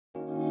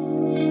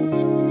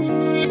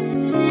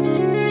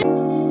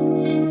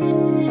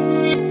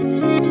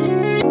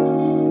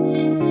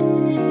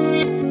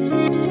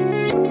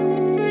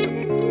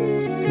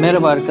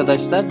Merhaba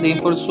arkadaşlar.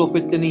 Rainforest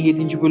Sohbetleri'nin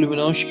 7.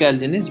 bölümüne hoş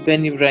geldiniz.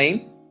 Ben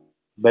İbrahim.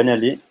 Ben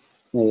Ali.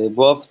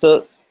 Bu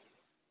hafta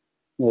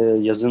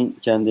yazın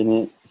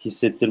kendini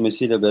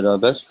hissettirmesiyle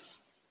beraber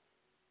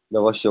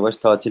yavaş yavaş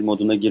tatil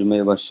moduna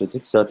girmeye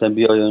başladık. Zaten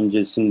bir ay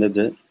öncesinde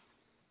de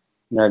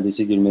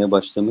neredeyse girmeye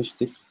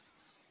başlamıştık.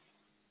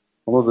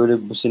 Ama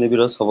böyle bu sene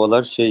biraz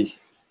havalar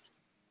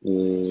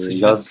e,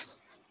 Sıcak.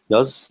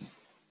 yaz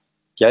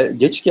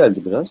geç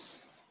geldi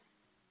biraz.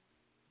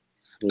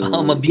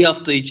 Ama E, bir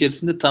hafta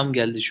içerisinde tam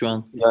geldi şu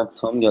an. Yani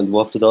tam geldi. Bu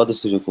hafta daha da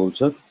sıcak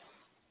olacak.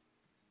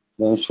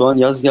 Yani şu an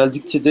yaz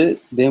geldikçe de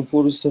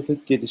Rainforest'ta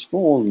pek gelişme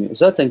olmuyor.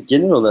 Zaten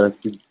genel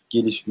olarak bir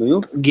gelişme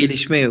yok.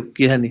 Gelişme yok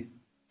yani.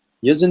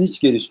 Yazın hiç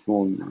gelişme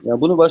olmuyor.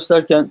 Yani bunu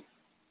başlarken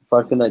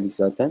farkındaydık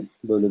zaten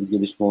böyle bir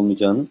gelişme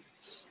olmayacağını.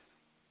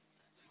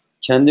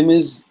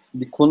 Kendimiz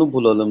bir konu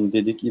bulalım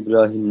dedik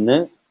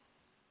İbrahim'le.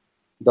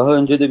 Daha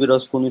önce de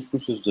biraz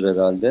konuşmuşuzdur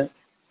herhalde.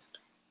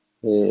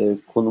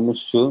 Konumuz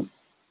şu.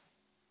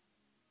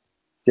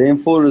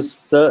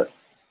 Rainforest'ta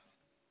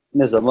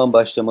ne zaman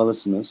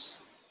başlamalısınız?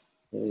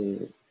 Ee,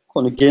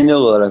 Konu genel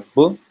olarak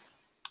bu.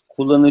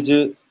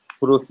 Kullanıcı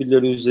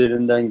profilleri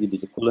üzerinden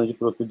gidecek. Kullanıcı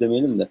profil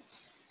demeyelim de. Ee,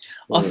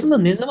 Aslında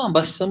ne zaman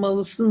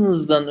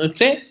başlamalısınızdan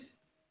öte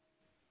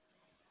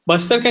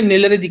başlarken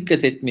nelere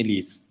dikkat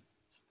etmeliyiz?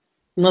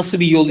 Nasıl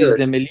bir yol evet.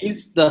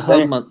 izlemeliyiz? Daha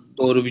Yani mı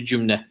doğru bir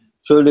cümle?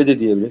 şöyle de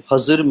diyebilir.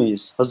 Hazır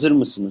mıyız? Hazır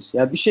mısınız?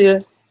 Yani bir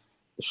şeye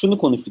şunu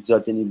konuştuk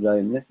zaten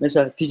İbrahim'le.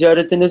 Mesela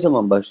ticarete ne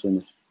zaman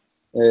başlanır?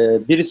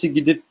 Birisi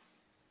gidip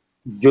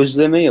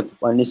gözleme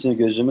yapıp, annesine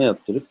gözleme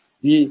yaptırıp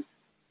bir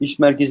iş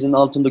merkezinin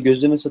altında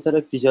gözleme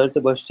satarak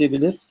ticarete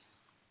başlayabilir.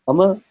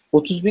 Ama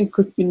 30 bin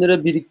 40 bin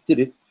lira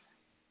biriktirip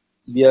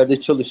bir yerde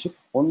çalışıp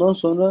ondan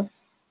sonra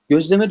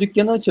gözleme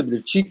dükkanı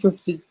açabilir. Çiğ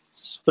köfte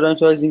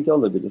franchising'i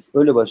alabilir.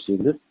 Öyle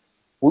başlayabilir.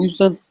 O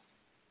yüzden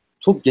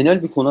çok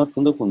genel bir konu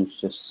hakkında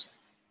konuşacağız.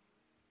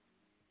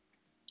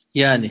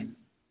 Yani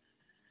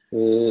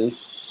Ee,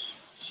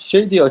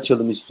 Şey diye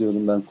açalım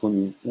istiyorum ben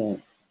konuyu. Yani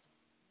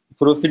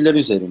profiller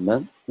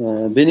üzerinden.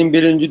 Benim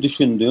birinci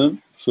düşündüğüm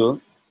şu.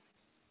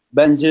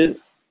 Bence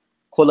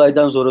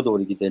kolaydan zora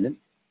doğru gidelim.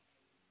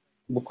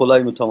 Bu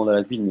kolay mı tam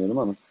olarak bilmiyorum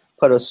ama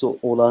parası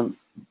olan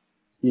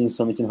bir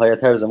insan için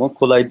hayat her zaman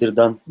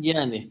kolaydırdan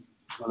yani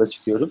yola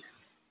çıkıyorum.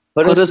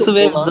 Parası parası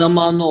ve olan,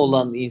 zamanı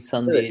olan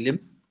insan evet, diyelim.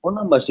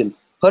 ondan başlayalım.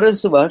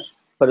 Parası var.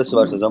 Parası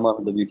varsa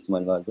zamanı da büyük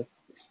ihtimal vardı.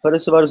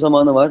 Parası var,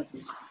 zamanı var.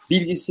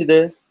 Bilgisi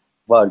de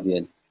var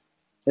diyelim.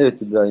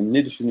 Evet İbrahim,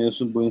 ne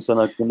düşünüyorsun bu insan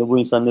hakkında? Bu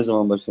insan ne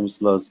zaman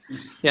başlaması lazım?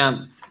 Yani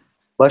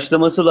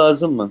Başlaması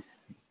lazım mı?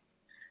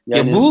 ya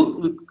Yani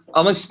bu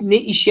ama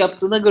ne iş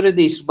yaptığına göre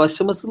değişir.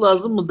 Başlaması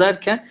lazım mı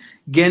derken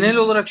genel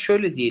olarak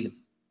şöyle diyelim.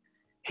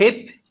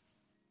 Hep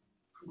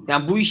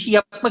yani bu işi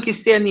yapmak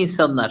isteyen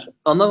insanlar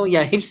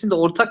yani hepsinde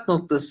ortak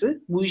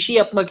noktası bu işi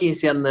yapmak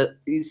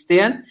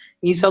isteyen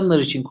insanlar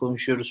için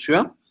konuşuyoruz şu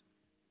an.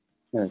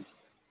 evet.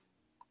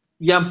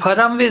 Yani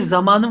param ve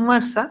zamanın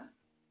varsa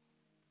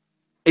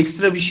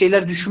ekstra bir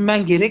şeyler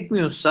düşünmen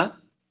gerekmiyorsa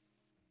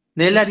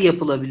neler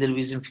yapılabilir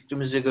bizim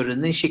fikrimize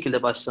göre ne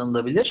şekilde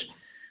başlanılabilir?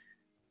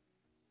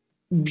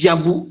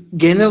 Yani bu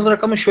genel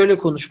olarak ama şöyle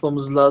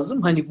konuşmamız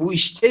lazım. Hani bu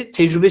işte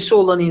tecrübesi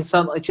olan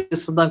insan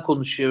açısından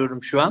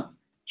konuşuyorum şu an.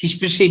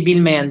 Hiçbir şey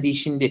bilmeyen değil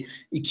şimdi.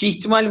 İki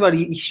ihtimal var.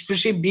 Hiçbir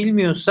şey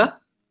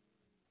bilmiyorsa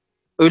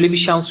öyle bir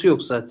şansı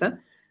yok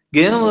zaten.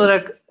 Genel Evet.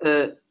 olarak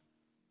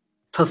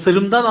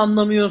tasarımdan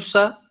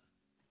anlamıyorsa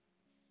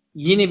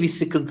yine bir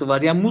sıkıntı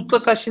var. Yani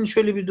mutlaka şimdi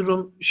şöyle bir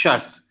durum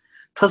şart.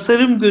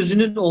 Tasarım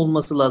gözünün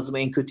olması lazım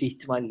en kötü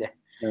ihtimalle.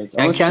 Evet.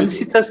 Yani Ama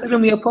kendisi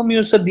tasarım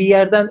yapamıyorsa bir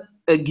yerden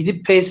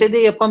gidip PSD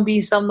yapan bir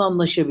insanla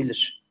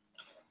anlaşabilir.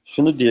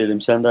 şunu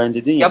diyelim, sen de aynı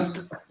dedin ya,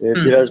 Yaptı. Hı.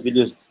 biraz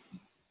biliyorsun,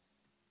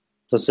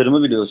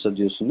 tasarımı biliyorsa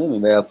diyorsun değil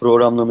mi? Veya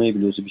programlamayı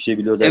biliyorsa, bir şey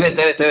biliyor Evet,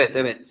 derken. evet, evet,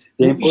 evet.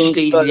 Bu işle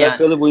Enforcement'la ilgili yani.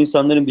 alakalı bu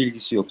insanların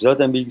bilgisi yok.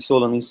 Zaten bilgisi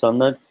olan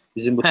insanlar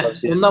bizim bu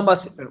tavsiyelerimizi Ondan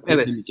bahsetmiyorum.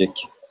 Evet.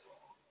 dinleyecek.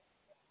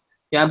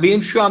 Yani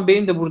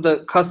benim de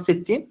burada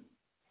kastettiğim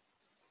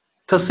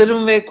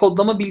tasarım ve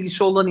kodlama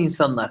bilgisi olan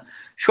insanlar.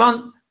 Şu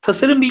an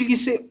tasarım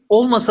bilgisi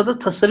olmasa da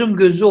tasarım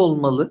gözü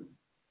olmalı.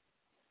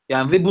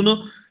 Yani ve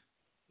bunu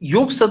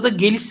yoksa da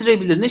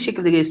geliştirebilir. Ne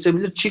şekilde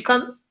geliştirebilir?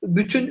 Çıkan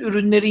bütün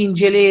ürünleri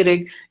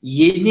inceleyerek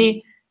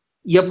yeni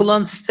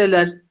yapılan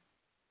siteler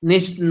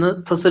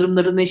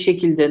tasarımları ne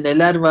şekilde,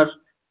 neler var,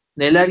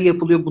 neler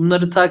yapılıyor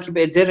bunları takip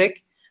ederek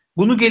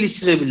bunu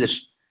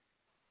geliştirebilir.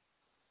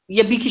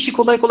 Ya bir kişi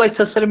kolay kolay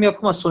tasarım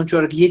yapamaz sonuç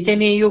olarak.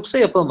 Yeteneği yoksa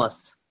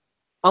yapamaz.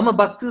 Ama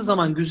baktığı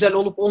zaman güzel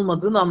olup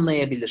olmadığını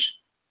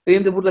anlayabilir.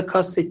 Benim de burada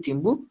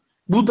kastettiğim bu.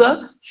 Bu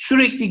da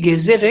sürekli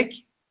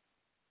gezerek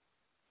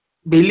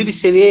belli bir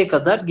seviyeye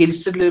kadar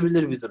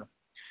geliştirilebilir bir durum.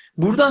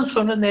 Buradan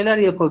sonra neler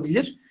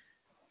yapabilir?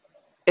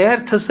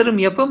 Eğer tasarım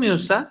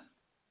yapamıyorsa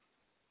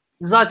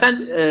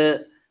zaten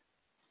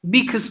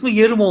bir kısmı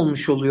yarım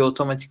olmuş oluyor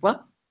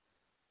otomatikman.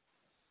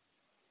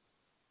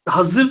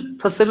 Hazır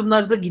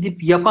tasarımlarda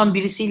gidip yapan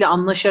birisiyle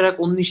anlaşarak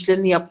onun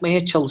işlerini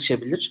yapmaya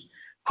çalışabilir.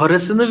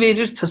 Parasını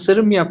verir,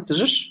 tasarım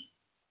yaptırır.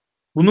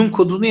 Bunun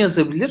kodunu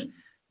yazabilir.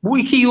 Bu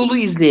iki yolu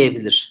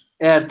izleyebilir.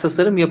 Eğer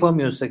tasarım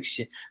yapamıyorsa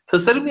kişi.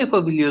 Tasarım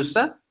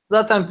yapabiliyorsa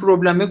zaten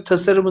problem yok.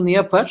 Tasarımını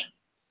yapar.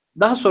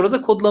 Daha sonra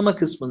da kodlama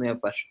kısmını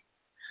yapar.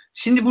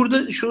 Şimdi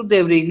burada şu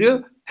devreye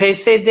giriyor.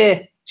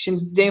 PSD.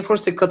 Şimdi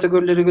Deinforce'daki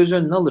kategorileri göz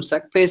önüne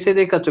alırsak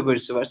PSD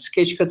kategorisi var.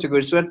 Sketch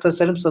kategorisi var.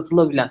 Tasarım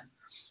satılabilen.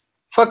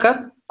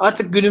 Fakat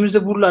artık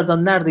günümüzde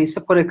buralardan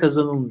neredeyse para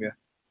kazanılmıyor.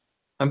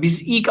 Yani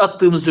biz ilk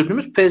attığımız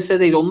ürünümüz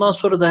PSD'ydi. Ondan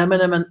sonra da hemen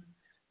hemen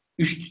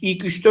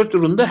ilk 3-4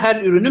 üründe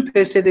her ürünün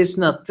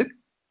PSD'sini attık.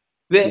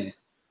 Ve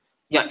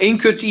ya en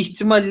kötü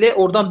ihtimalle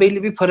oradan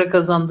belli bir para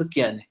kazandık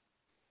yani.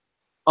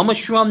 Ama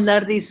şu an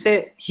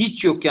neredeyse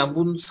hiç yok yani.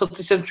 Bunun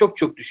satışları çok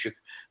çok düşük.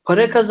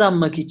 Para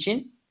kazanmak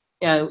için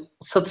yani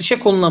satışa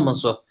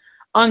konulamaz o.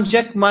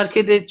 Ancak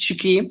markete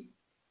çıkayım,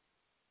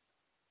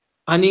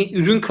 hani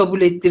ürün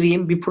kabul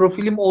ettireyim, bir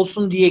profilim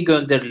olsun diye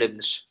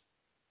gönderilebilir.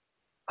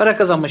 Para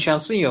kazanma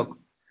şansın yok.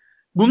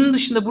 Bunun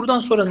dışında buradan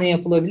sonra ne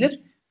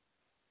yapılabilir?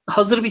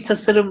 Hazır bir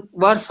tasarım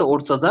varsa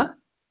ortada,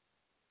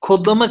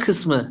 kodlama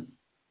kısmı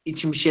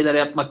için bir şeyler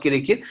yapmak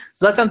gerekir.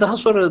 Zaten daha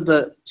sonra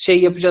da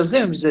şey yapacağız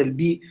değil mi bize?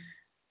 Bir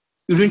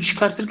ürün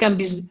çıkartırken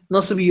biz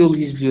nasıl bir yol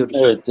izliyoruz?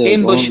 Evet,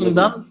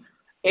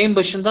 En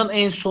başından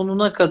en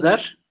sonuna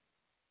kadar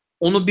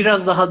onu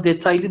biraz daha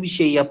detaylı bir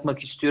şey yapmak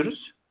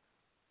istiyoruz.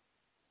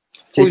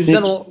 O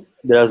yüzden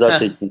biraz daha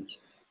teknik.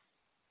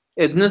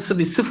 Evet,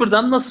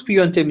 sıfırdan nasıl bir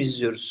yöntem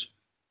izliyoruz?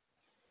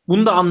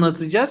 Bunu da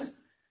anlatacağız.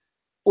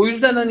 O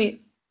yüzden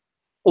hani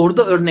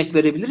orada örnek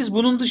verebiliriz.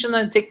 Bunun dışında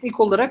hani teknik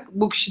olarak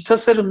bu kişi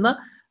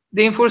tasarımla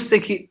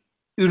Deinforce'daki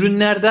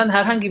ürünlerden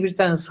herhangi bir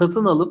tane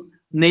satın alıp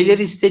neler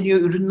isteniyor,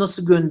 ürün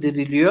nasıl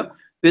gönderiliyor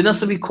ve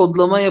nasıl bir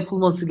kodlama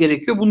yapılması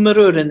gerekiyor,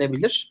 bunları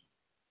öğrenebilir.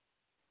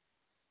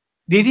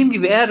 Dediğim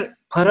gibi eğer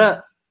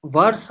para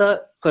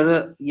varsa,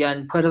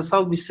 yani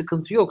parasal bir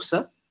sıkıntı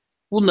yoksa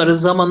bunlara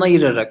zaman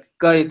ayırarak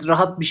gayet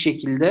rahat bir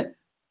şekilde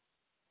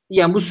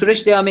yani bu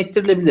süreç devam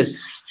ettirilebilir.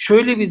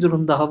 Şöyle bir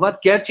durum daha var.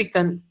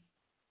 Gerçekten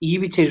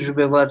iyi bir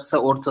tecrübe varsa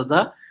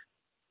ortada,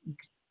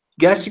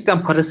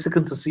 gerçekten para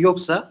sıkıntısı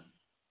yoksa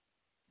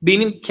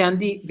benim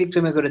kendi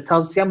fikrime göre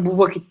tavsiyem bu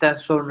vakitten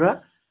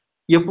sonra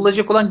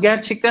yapılacak olan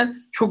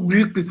gerçekten çok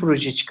büyük bir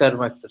proje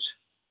çıkarmaktır.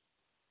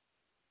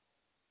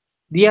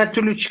 Diğer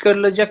türlü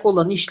çıkarılacak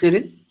olan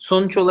işlerin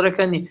sonuç olarak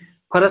hani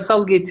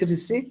parasal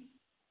getirisi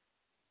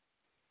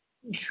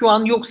şu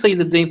an yok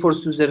sayılır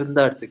Deinforce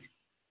üzerinde artık.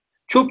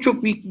 Çok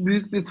çok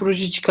büyük bir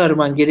proje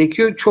çıkarman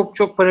gerekiyor. Çok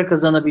çok para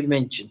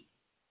kazanabilmen için.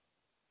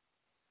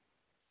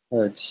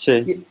 Evet,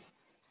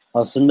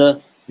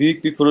 aslında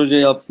büyük bir proje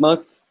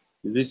yapmak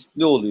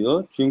riskli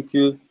oluyor.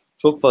 Çünkü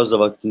çok fazla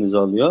vaktinizi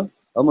alıyor.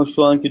 Ama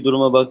şu anki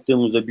duruma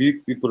baktığımızda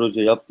büyük bir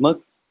proje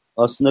yapmak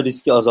aslında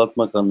riski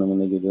azaltmak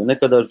anlamına geliyor. Ne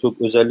kadar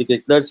çok özellik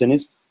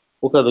eklerseniz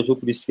o kadar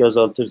çok riski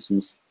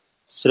azaltırsınız.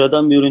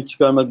 Sıradan bir ürün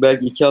çıkarmak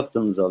belki 2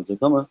 haftanızı alacak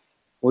ama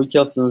o 2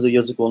 haftanıza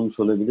yazık olmuş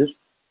olabilir.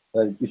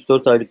 Yani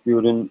 3-4 aylık bir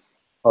ürün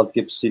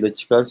altyapısıyla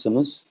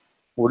çıkarsanız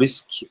o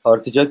risk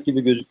artacak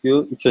gibi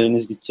gözüküyor. 3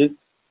 ayınız gidecek.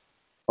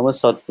 Ama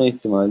satma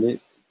ihtimali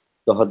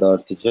daha da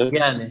artacak.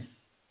 Yani.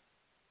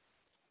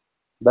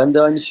 Ben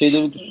de aynı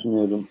şeyleri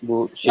düşünüyorum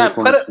bu şey Yani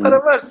konusunda.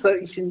 para varsa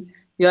işin,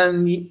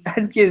 yani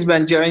herkes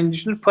bence aynı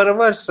düşünür. Para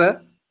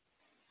varsa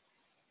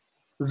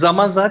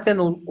zaman zaten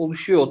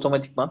oluşuyor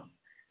otomatikman.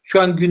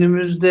 Şu an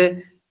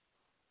günümüzde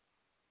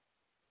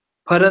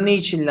para ne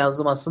için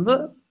lazım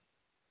aslında?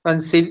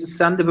 Hani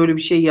sen de böyle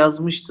bir şey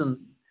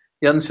yazmıştın.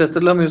 Yanlış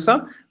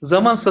hatırlamıyorsam.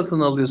 Zaman satın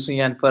alıyorsun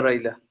yani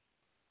parayla.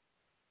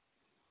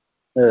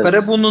 Evet.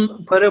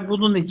 Para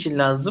bunun için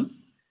lazım.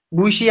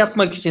 Bu işi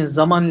yapmak için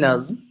zaman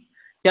lazım.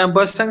 Yani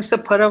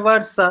başlangıçta para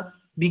varsa,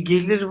 bir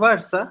gelir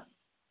varsa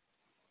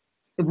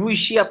bu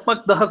işi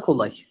yapmak daha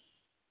kolay.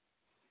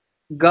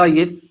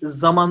 Gayet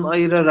zaman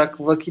ayırarak,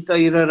 vakit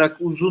ayırarak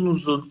uzun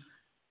uzun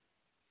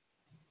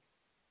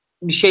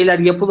bir şeyler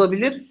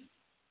yapılabilir.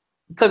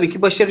 Tabii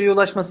ki başarıya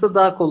ulaşması da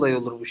daha kolay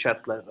olur bu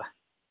şartlarda.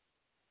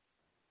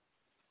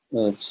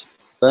 Evet.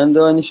 Ben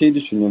de aynı şeyi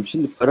düşünüyorum.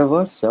 Şimdi para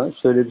varsa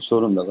şöyle bir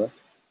sorun da var.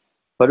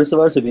 Parası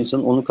varsa bir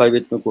insanın onu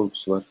kaybetme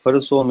korkusu var.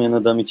 Parası olmayan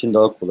adam için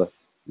daha kolay.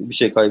 Bir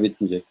şey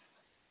kaybetmeyecek.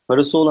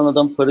 Parası olan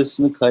adam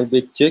parasını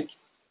kaybedecek.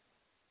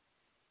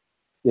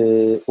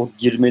 O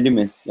girmeli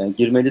mi? Yani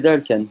girmeli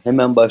derken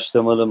hemen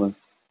başlamalı mı?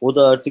 O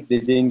da artık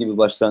dediğin gibi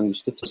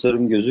başlangıçta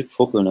tasarım gözü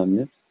çok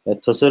önemli. Yani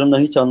tasarımdan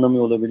hiç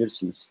anlamıyor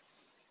olabilirsiniz.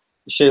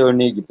 Şey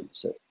örneği gibi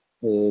mesela.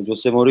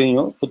 Jose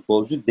Mourinho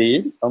futbolcu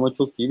değil ama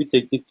çok iyi bir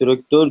teknik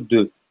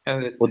direktördü.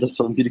 Evet. O da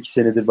son 1-2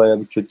 senedir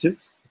bayağı bir kötü.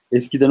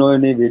 Eskiden o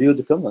örneği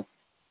veriyorduk ama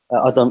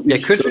adam Ya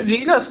kötü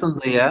değil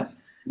aslında ya.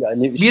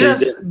 yani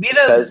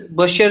Biraz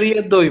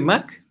başarıya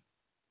doymak,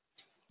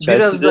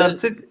 biraz da Chelsea'de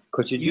artık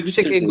kaçıncı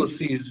yüksek bitirdi?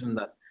 egosu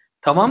yüzünden.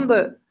 Tamam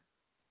da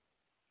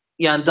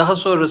yani daha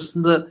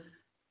sonrasında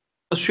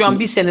şu an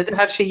bir senede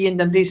her şeyi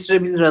yeniden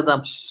değiştirebilir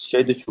adam.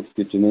 Şey de çok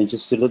kötü.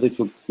 Manchester'da da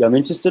çok. Ya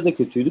Manchester'da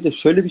kötüydü de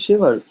şöyle bir şey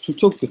var. Şu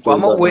çok kötü oldu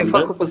Ama UEFA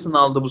adamda. kupasını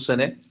aldı bu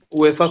sene.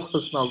 UEFA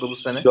kupasını aldı bu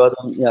sene. Şu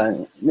adam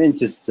yani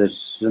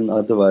Manchester'ın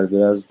adı var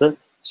biraz da.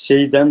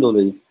 Şeyden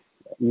dolayı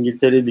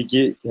İngiltere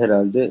Ligi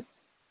herhalde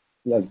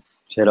ya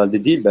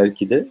herhalde değil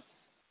belki de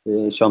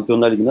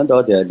Şampiyonlar Ligi'nden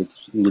daha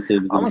değerlidir. İngiltere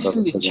Ligi'nin Ama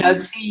şimdi kazanması.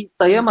 Chelsea'yi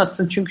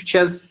sayamazsın çünkü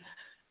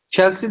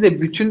Chelsea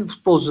de bütün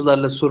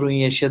futbolcularla sorun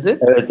yaşadı.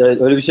 Evet,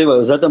 evet, öyle bir şey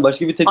var. Zaten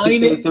başka bir teknik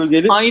Aynı direktör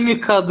gelip aynı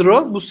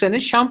kadro bu sene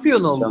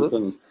şampiyon oldu.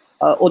 şampiyon olur.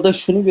 O da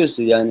şunu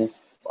gösteriyor yani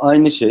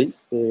aynı şey.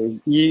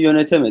 İyi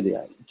yönetemedi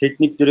yani.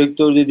 Teknik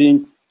direktör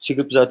dediğin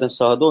çıkıp zaten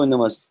sahada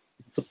oynamaz.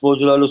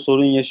 Futbolcularla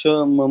sorun Ya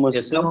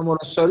yaşamaması. tamam, onu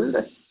söyle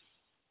de.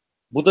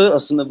 Bu da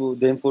aslında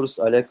bu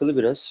Danforth'la alakalı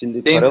biraz.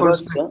 Şimdi Danforth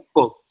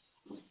futbol.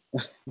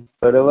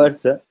 para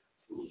varsa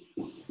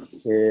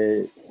e,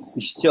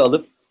 işçi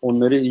alıp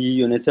onları iyi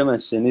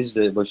yönetemezseniz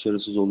de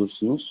başarısız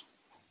olursunuz.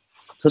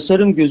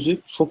 Tasarım gözü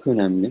çok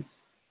önemli.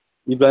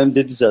 İbrahim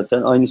dedi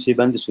zaten. Aynı şeyi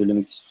ben de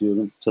söylemek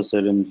istiyorum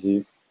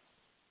tasarımcı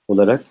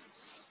olarak.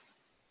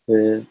 E,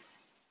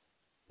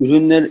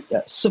 ürünler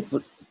ya,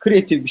 sıfır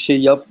kreatif bir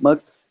şey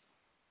yapmak,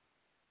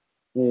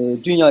 e,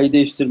 dünyayı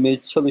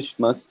değiştirmeye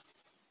çalışmak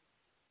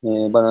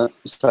bana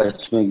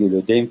saçma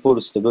geliyor. Dame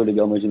Forest'ta böyle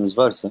bir amacınız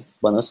varsa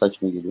bana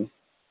saçma geliyor.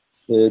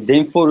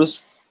 Dame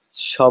Forest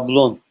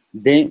şablon.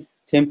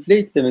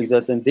 Template demek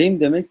zaten. Dame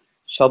demek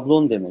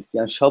şablon demek.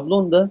 Yani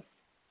şablon da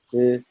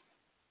e,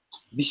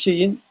 bir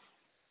şeyin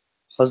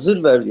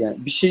yani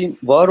bir şeyin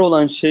var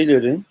olan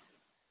şeylerin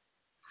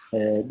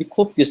bir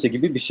kopyası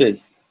gibi bir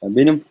şey. Yani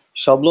benim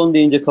şablon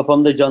deyince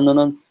kafamda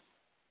canlanan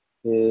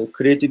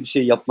kreatif bir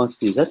şey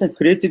yapmak değil. Zaten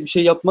kreatif bir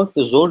şey yapmak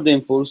da zor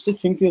Dame Forest'ta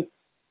çünkü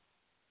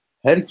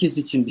herkes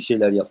için bir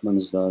şeyler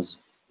yapmanız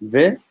lazım.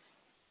 Ve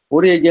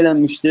oraya gelen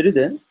müşteri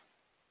de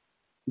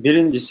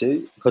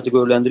birincisi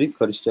kategorilendirip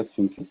karışacak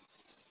çünkü.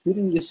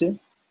 Birincisi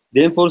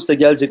Danforth'a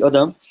gelecek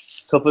adam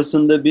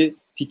kafasında bir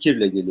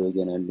fikirle geliyor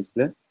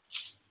genellikle.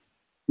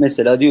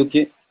 Mesela diyor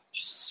ki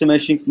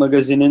Smashing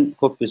Magazine'in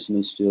kopyasını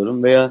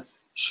istiyorum veya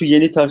şu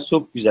yeni tarz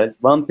çok güzel.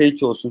 One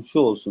page olsun, şu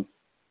olsun.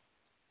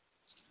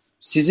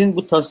 Sizin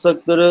bu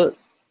taslaklara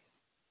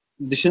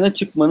dışına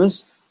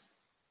çıkmanız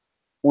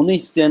onu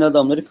isteyen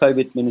adamları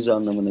kaybetmeniz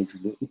anlamına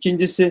geliyor.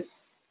 İkincisi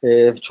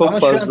çok Ama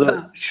şu an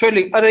fazla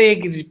şöyle araya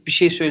girip bir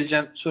şey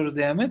söyleyeceğim, soru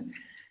devam et.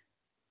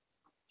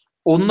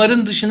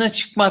 Onların dışına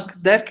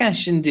çıkmak derken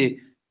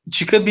şimdi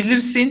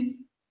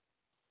çıkabilirsin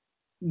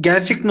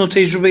gerçekten o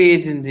tecrübeyi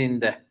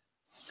edindiğinde.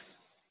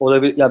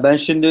 olabilir. Ya ben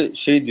şimdi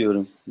şey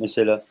diyorum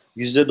mesela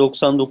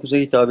 %99'a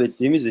hitap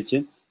ettiğimiz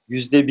için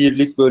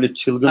 %1'lik böyle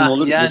çılgın Ha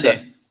olur. Mesela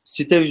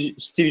yani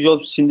Steve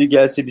Jobs şimdi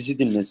gelse bizi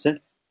dinlese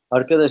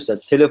arkadaşlar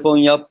telefon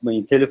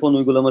yapmayın, telefon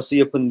uygulaması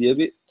yapın diye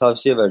bir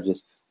tavsiye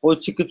vereceğiz. O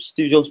çıkıp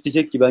Steve Jobs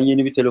diyecek ki ben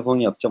yeni bir telefon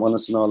yapacağım,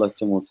 anasını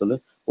ağlatacağım ortalığı.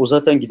 O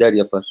zaten gider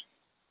yapar.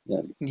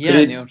 Yani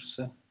yani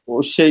orası.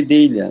 o şey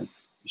değil yani.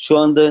 Şu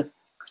anda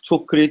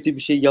çok kreatif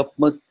bir şey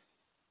yapmak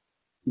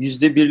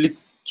 %1'lik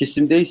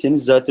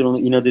kesimdeyseniz zaten onu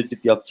inat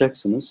edip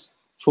yapacaksınız.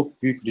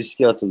 Çok büyük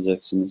riske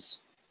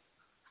atılacaksınız.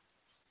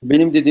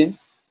 Benim dediğim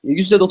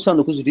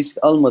 %99 risk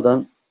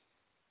almadan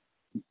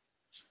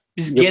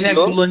Biz genel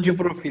yapıyor. kullanıcı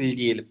profili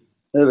diyelim.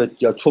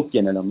 Evet ya çok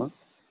genel ama.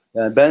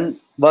 Yani ben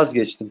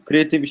vazgeçtim.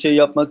 Kreatif bir şey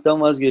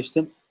yapmaktan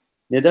vazgeçtim.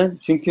 Neden?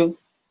 Çünkü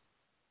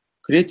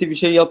kreatif bir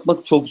şey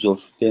yapmak çok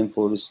zor Game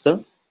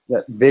Forest'ta.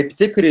 Ya,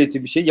 web'de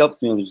kreatif bir şey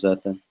yapmıyoruz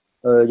zaten.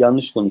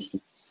 Yanlış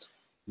konuştum.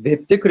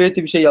 Web'de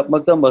kreatif bir şey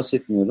yapmaktan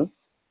bahsetmiyorum.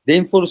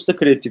 Dameforest'ta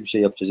kreatif bir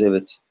şey yapacağız,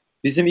 evet.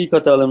 Bizim ilk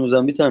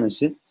hatalarımızdan bir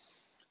tanesi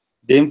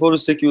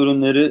Dameforest'taki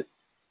ürünleri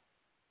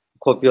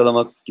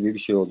kopyalamak gibi bir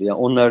şey oldu. Yani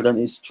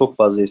onlardan çok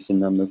fazla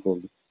esinlenmek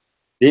oldu.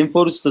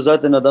 Dameforest'ta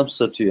zaten adam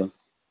satıyor.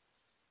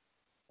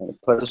 Yani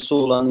parası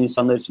olan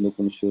insanlar için de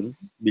konuşuyorum.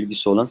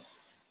 Bilgisi olan.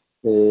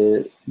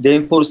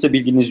 Dameforest'ta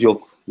bilginiz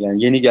yok.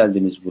 Yani yeni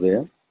geldiniz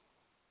buraya.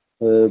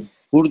 Ee,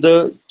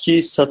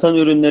 buradaki satan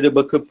ürünlere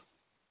bakıp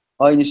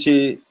aynı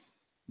şeyi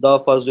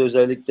daha fazla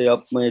özellikle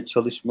yapmaya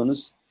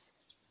çalışmanız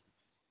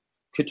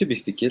kötü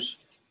bir fikir.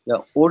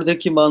 Ya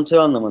oradaki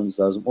mantığı anlamanız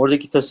lazım.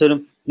 Oradaki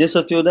tasarım ne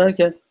satıyor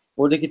derken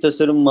oradaki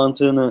tasarım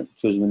mantığını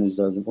çözmeniz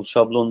lazım. O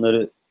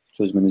şablonları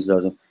çözmeniz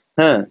lazım.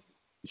 He,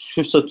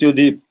 şu satıyor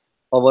deyip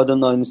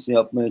havadan aynısını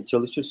yapmaya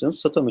çalışırsanız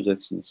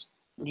satamayacaksınız.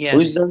 O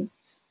Yani yüzden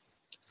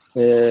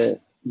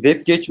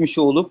web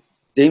geçmişi olup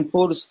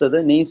Dameforest'ta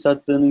da neyi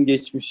sattığının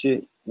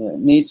geçmişi,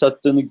 yani neyi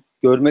sattığını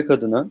görmek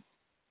adına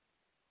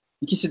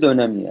ikisi de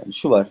önemli yani.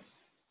 Şu var.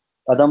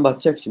 Adam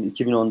bakacak şimdi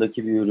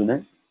 2010'daki bir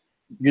ürüne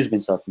 100 bin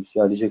satmış.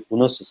 Ya diyecek bu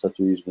nasıl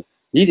satıyor 100 bin?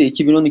 İyi de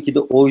 2012'de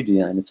oydu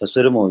yani.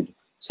 Tasarım oydu.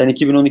 Sen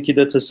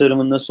 2012'de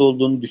tasarımın nasıl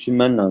olduğunu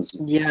düşünmen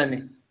lazım.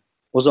 yani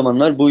O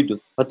zamanlar buydu.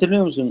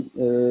 Hatırlıyor musun?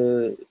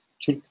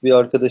 Türk bir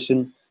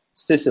arkadaşın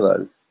sitesi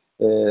var.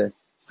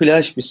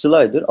 Flash bir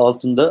slider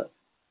altında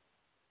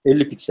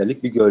 50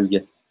 piksellik bir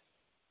gölge.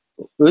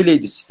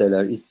 Öyleydi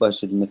siteler ilk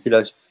başladığında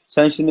Flash.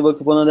 Sen şimdi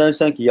bakıp ona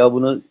dersen ki ya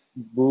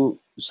bu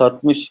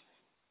satmış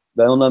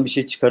ben ondan bir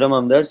şey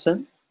çıkaramam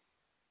dersen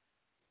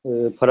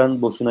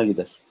paran boşuna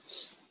gider.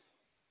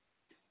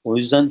 O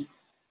yüzden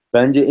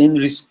bence en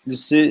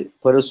risklisi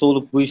parası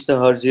olup bu işte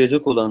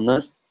harcayacak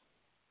olanlar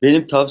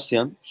benim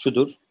tavsiyem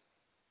şudur.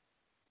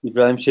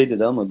 İbrahim şey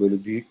dedi ama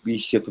böyle büyük bir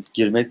iş yapıp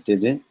girmek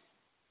dedi.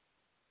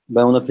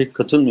 Ben ona pek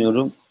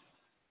katılmıyorum.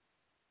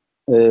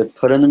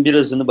 paranın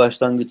birazını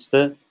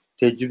başlangıçta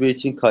tecrübe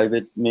için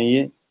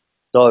kaybetmeyi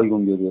daha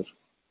uygun görüyorum.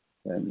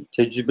 Yani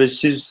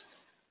tecrübesiz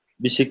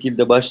bir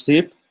şekilde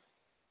başlayıp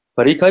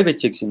parayı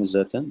kaybedeceksiniz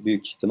zaten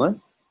büyük ihtimal.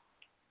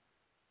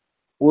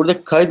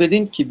 Orada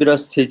kaybedin ki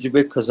biraz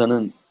tecrübe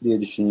kazanın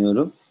diye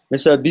düşünüyorum.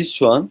 Mesela biz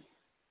şu an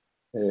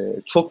e,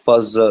 çok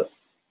fazla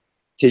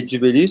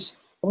tecrübeliyiz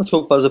ama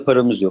çok fazla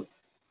paramız yok.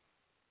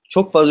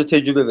 Çok fazla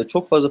tecrübe ve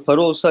çok fazla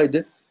para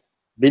olsaydı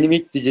benim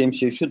ilk diyeceğim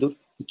şey şudur.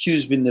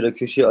 200 bin lira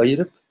köşeye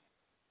ayırıp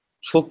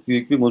çok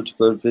büyük bir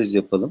multipurpose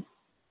yapalım.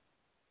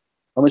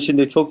 Ama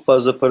şimdi çok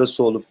fazla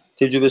parası olup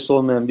tecrübesi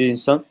olmayan bir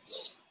insan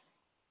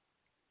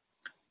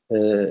e,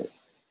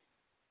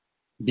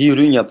 bir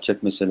ürün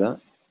yapacak mesela.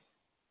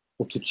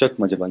 Oturacak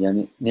mı acaba?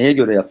 Yani neye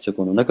göre yapacak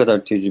onu? Ne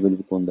kadar tecrübeli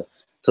bu konuda?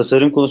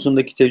 Tasarım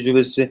konusundaki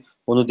tecrübesi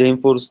onu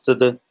Dameforest'ta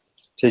da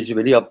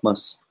tecrübeli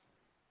yapmaz.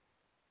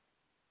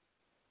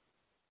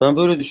 Ben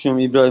böyle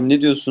düşünüyorum İbrahim.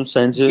 Ne diyorsun?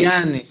 Sence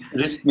Yani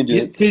risk mi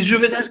diyor?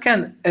 tecrübe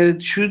derken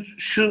evet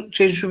şu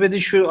tecrübede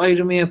şu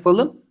ayrımı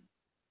yapalım.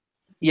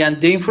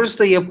 Yani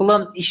Danfors'ta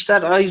yapılan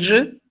işler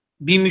ayrı,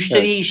 bir Evet.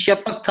 müşteriye iş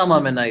yapmak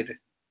tamamen ayrı.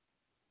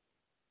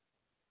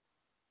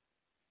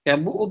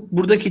 Yani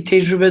buradaki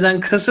tecrübeden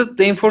kasıt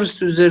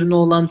Danfors'ta üzerine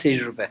olan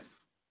tecrübe.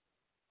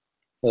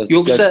 Evet. Ya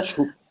Yoksa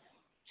çok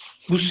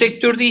bu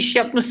sektörde iş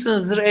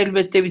yapmışsınızdır,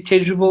 elbette bir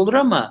tecrübe olur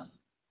ama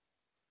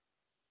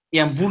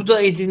yani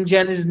burada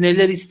edineceğiniz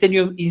neler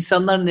isteniyor,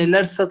 insanlar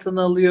neler satın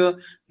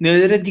alıyor,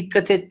 nelere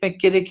dikkat etmek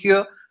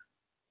gerekiyor,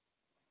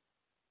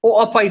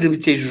 o apayrı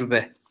bir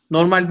tecrübe.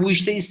 Normal bu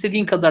işte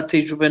istediğin kadar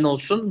tecrüben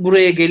olsun,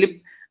 buraya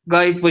gelip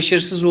gayet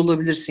başarısız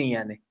olabilirsin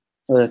yani.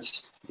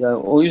 evet. Yani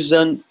o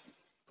yüzden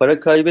para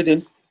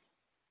kaybedin.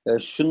 Ya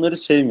şunları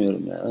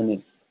sevmiyorum ya.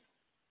 Hani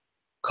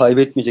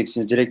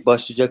kaybetmeyeceksiniz. Direkt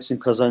başlayacaksın,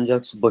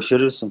 kazanacaksın,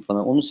 başarırsın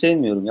falan. Onu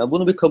sevmiyorum. Ya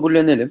bunu bir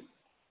kabullenelim.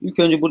 İlk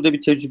önce burada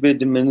bir tecrübe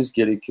edinmeniz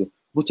gerekiyor.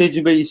 Bu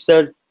tecrübeyi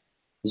ister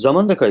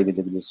zaman da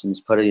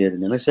kaybedebilirsiniz para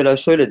yerine. Mesela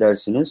şöyle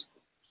dersiniz.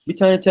 Bir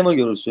tane tema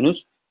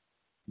görürsünüz.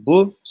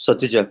 Bu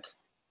satacak.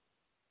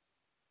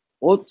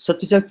 O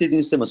satacak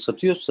dediğiniz tema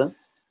satıyorsa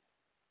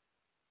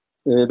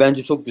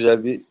bence çok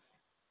güzel bir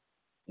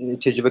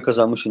tecrübe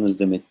kazanmışsınız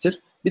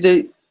demektir. Bir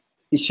de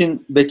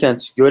işin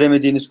backend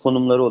göremediğiniz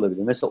konumları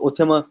olabilir. Mesela o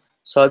tema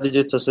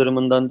sadece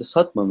tasarımından da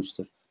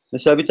satmamıştır.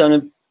 Mesela bir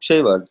tane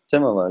şey vardı,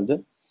 tema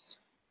vardı.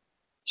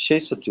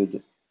 Şey satıyordu.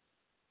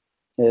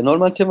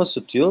 Normal tema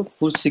satıyor.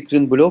 Full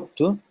screen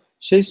block'tu.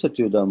 Şey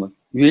satıyordu ama.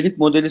 Üyelik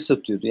modeli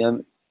satıyordu.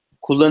 Yani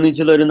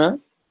kullanıcılarına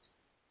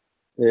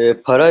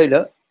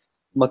parayla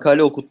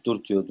makale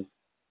okutturtuyordu.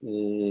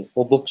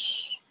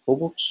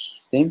 Obox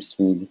Games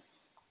miydi?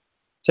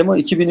 Tema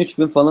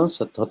 2000-3000 falan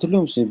sattı.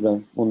 Hatırlıyor musun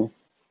İbrahim onu?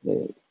 E,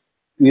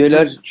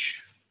 üyeler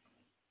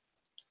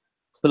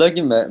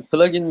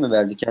plugin mi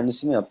verdi,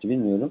 kendisi mi yaptı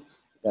bilmiyorum.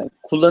 Yani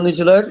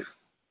kullanıcılar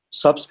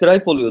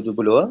subscribe oluyordu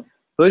bloğa.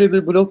 Böyle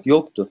bir blok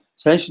yoktu.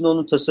 Sen şimdi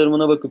onun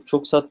tasarımına bakıp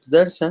çok sattı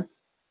dersen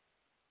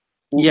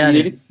o Yani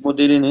üyelik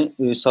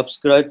modelini,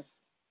 subscribe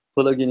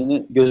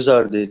pluginini göz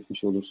ardı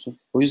etmiş olursun.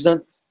 O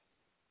yüzden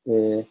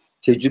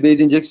tecrübe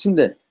edineceksin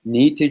de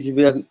neyi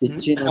tecrübe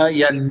edeceğin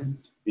yani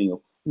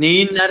yok.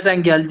 neyin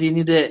nereden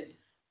geldiğini de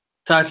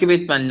takip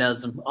etmen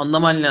lazım,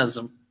 anlaman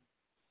lazım.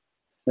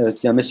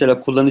 Evet, yani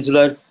mesela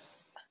kullanıcılar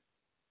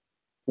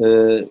e,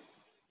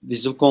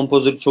 Visual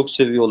Composer'ı çok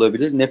seviyor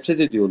olabilir, nefret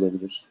ediyor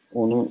olabilir.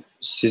 Onu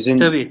sizin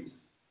Tabii.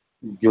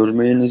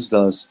 görmeniz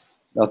lazım.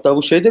 Hatta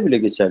bu şeyde bile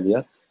geçerli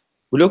ya.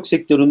 Blog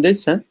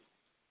sektöründeysen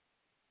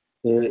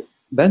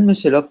ben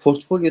mesela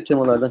portfolyo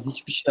temalardan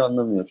hiçbir şey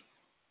anlamıyorum.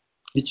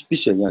 Hiçbir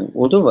şey yani.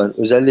 O da var.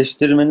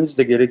 Özelleştirmeniz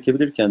de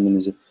gerekebilir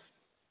kendinizi.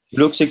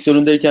 Blog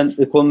sektöründeyken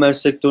e-commerce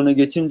sektörüne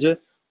geçince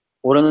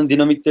oranın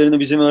dinamiklerini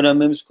bizim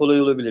öğrenmemiz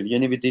kolay olabilir.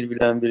 Yeni bir dil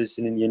bilen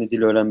birisinin yeni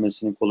dil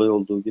öğrenmesinin kolay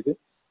olduğu gibi.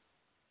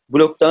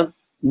 Blogdan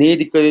neye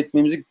dikkat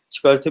etmemizi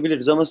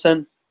çıkartabiliriz ama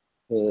sen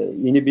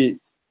yeni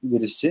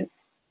birisi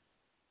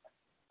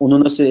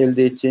onu nasıl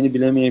elde edeceğini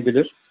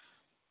bilemeyebilir.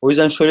 O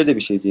yüzden şöyle de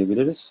bir şey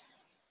diyebiliriz.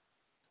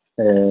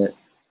 E,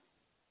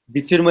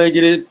 bir firmaya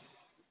girip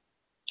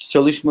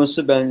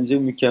çalışması bence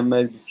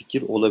mükemmel bir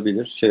fikir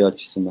olabilir şey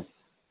açısından.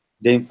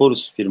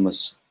 Danforos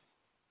firması.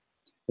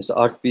 Mesela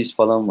ArtBiz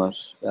falan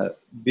var. Yani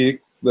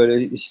büyük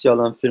böyle işçi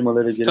alan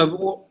firmalara girip Tabii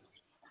o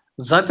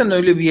zaten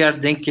öyle bir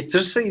yer denk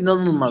getirse çok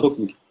inanılmaz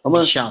büyük. bir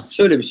Ama şans.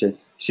 şöyle bir şey.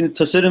 Şimdi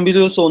tasarım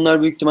biliyorsa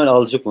onlar büyük ihtimal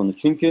alacak onu.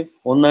 Çünkü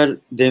onlar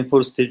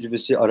Danforos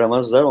tecrübesi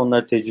aramazlar.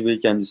 Onlar tecrübeyi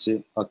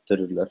kendisi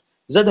aktarırlar.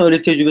 Zaten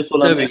öyle tecrübesi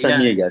olan bir Tabii insan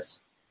niye yani.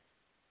 gelsin?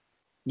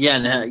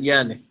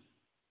 Yani.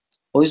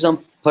 O yüzden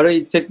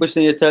parayı tek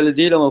başına yeterli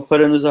değil ama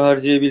paranızı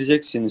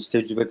harcayabileceksiniz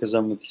tecrübe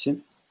kazanmak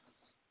için.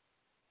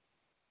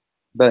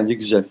 Bence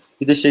güzel.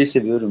 Bir de şey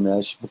seviyorum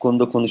ya. Bu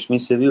konuda konuşmayı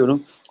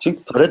seviyorum.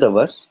 Çünkü para da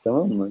var.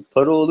 Tamam mı?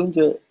 Para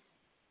olunca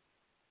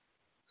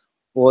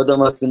o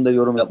adam hakkında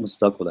yorum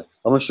yapması daha kolay.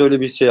 Ama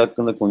şöyle bir şey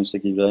hakkında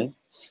konuşsak İbrahim.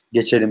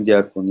 Geçelim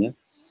diğer konuya.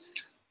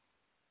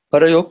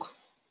 Para yok.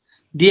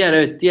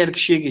 Diğer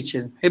kişiye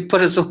geçelim. Hep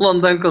parası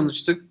olandan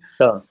konuştuk.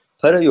 Tamam.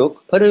 Para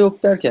yok. Para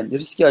yok derken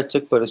riske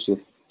atacak parası yok.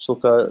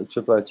 sokağa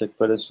çöpe atacak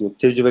parası yok.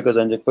 Tecrübe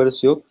kazanacak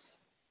parası yok.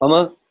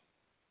 Ama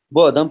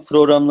bu adam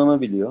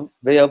programlama biliyor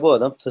veya bu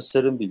adam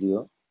tasarım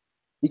biliyor.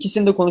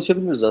 İkisini de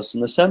konuşabiliriz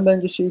aslında. Sen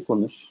bence şeyi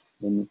konuş.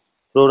 Yani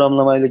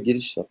programlamayla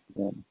giriş yap.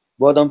 Yani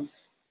bu adam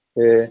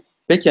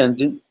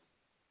backend'in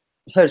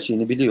her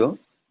şeyini biliyor.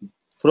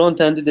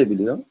 Frontend'i de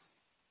biliyor.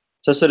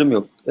 Tasarım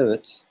yok.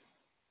 Evet.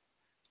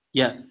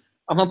 Ya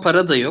ama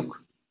para da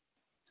yok.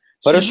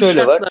 Para Şimdi bu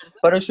şöyle var. şartlar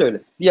Para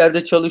şöyle. Bir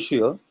yerde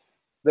çalışıyor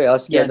veya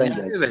askerden yani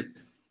gelecek.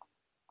 evet.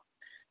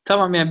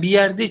 Tamam yani bir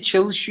yerde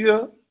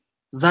çalışıyor.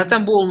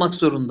 Zaten bu olmak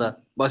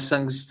zorunda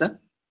başlangıçta.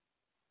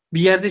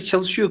 Bir yerde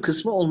çalışıyor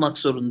kısmı olmak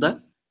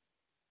zorunda.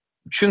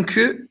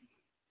 Çünkü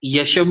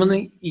yaşamını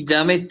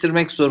idame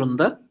ettirmek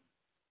zorunda.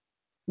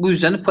 Bu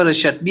yüzden de para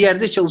şart. Bir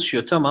yerde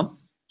çalışıyor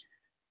tamam.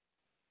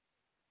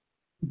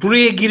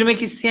 Buraya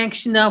girmek isteyen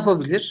kişi ne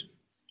yapabilir?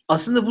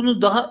 Aslında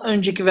bunu daha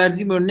önceki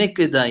verdiğim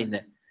örnekle de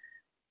aynı.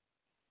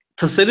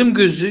 Tasarım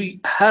gözü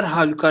her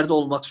halükarda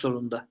olmak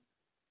zorunda.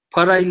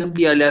 Parayla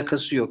bir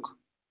alakası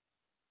yok.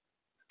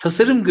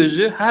 Tasarım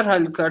gözü her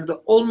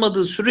halükarda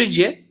olmadığı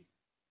sürece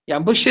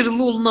yani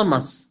başarılı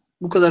olunamaz.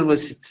 Bu kadar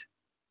basit.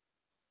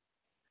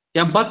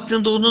 Yani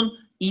baktığında onun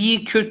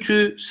iyi,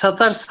 kötü,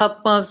 satar,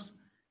 satmaz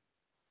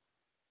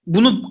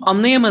bunu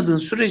anlayamadığın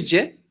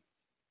sürece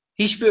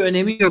hiçbir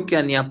önemi yok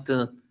yani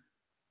yaptığının.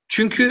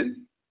 Çünkü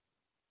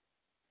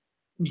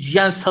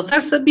yani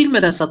satarsa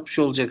bilmeden satmış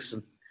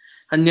olacaksın.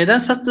 Hani neden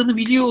sattığını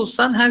biliyor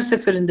olsan her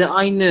seferinde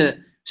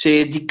aynı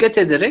şeye dikkat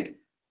ederek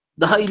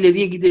daha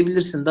ileriye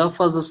gidebilirsin. Daha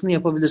fazlasını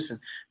yapabilirsin.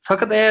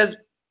 Fakat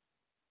eğer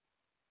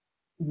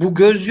bu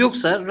göz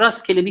yoksa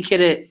rastgele bir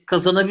kere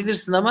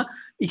kazanabilirsin ama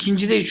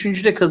ikincide,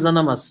 üçüncüde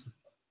kazanamazsın.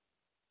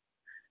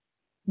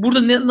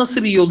 Burada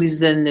nasıl bir yol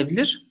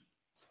izlenilebilir?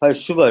 Hayır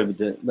şu var bir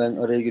de. Ben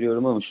araya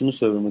giriyorum ama şunu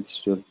söylemek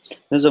istiyorum.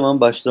 Ne zaman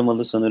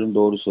başlamalı sanırım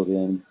doğru soru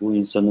yani. Bu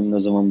insanın ne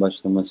zaman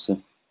başlaması?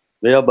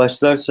 Veya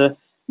başlarsa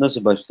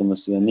nasıl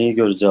başlaması? Yani neyi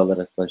göze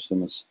alarak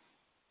başlaması?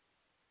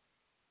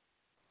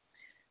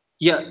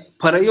 Ya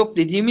para yok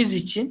dediğimiz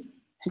için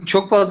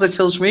çok fazla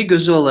çalışmayı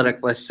gözü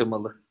olarak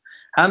başlamalı.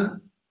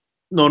 Hem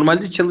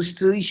normalde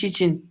çalıştığı iş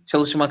için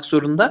çalışmak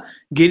zorunda.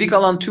 Geri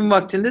kalan tüm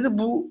vaktinde de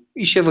bu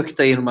işe vakit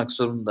ayırmak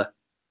zorunda.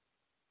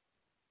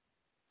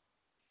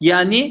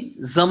 Yani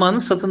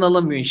zamanı satın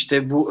alamıyor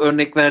işte bu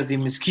örnek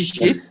verdiğimiz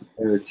kişi.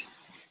 Evet.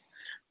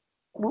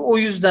 O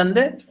yüzden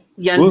de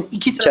yani Bu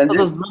iki tarafa da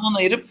kendi zaman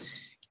ayırıp bu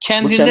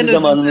kendi kendinden ödün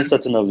zamanını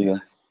satın alıyor.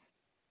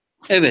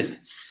 evet.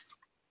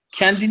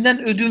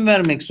 Kendinden ödün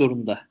vermek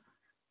zorunda.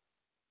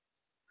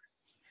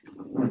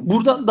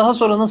 Burada daha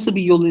sonra nasıl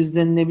bir yol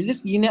izlenilebilir?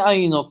 Yine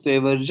aynı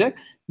noktaya varacak.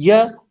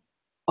 Ya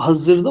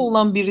hazırda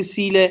olan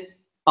birisiyle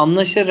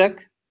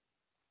anlaşarak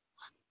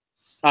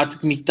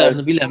artık Evet,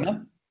 miktarını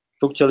bilemem.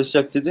 çok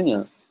çalışacak dedin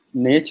ya.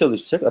 Neye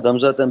çalışacak? Adam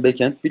zaten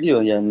backend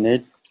biliyor yani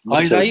ne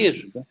Hayır çalışacak?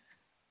 hayır.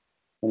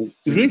 Yani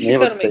Ürün neye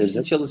vakit çıkarmak için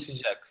ayıracak?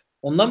 çalışacak.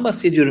 Ondan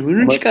bahsediyorum.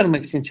 Ürün Ama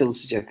çıkarmak için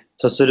çalışacak.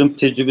 tasarım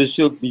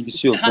tecrübesi yok,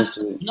 bilgisi yok. Heh,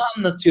 Nasıl? bunu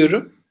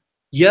anlatıyorum.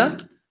 Ya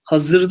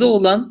hazırda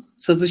olan,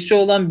 satışta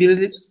olan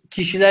bir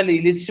kişilerle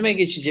iletişime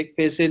geçecek,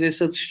 PSD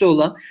satışta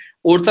olan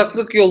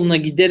ortaklık yoluna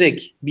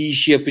giderek bir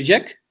işi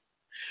yapacak.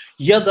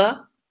 Ya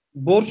da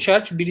borç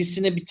harç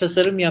birisine bir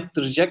tasarım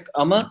yaptıracak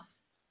ama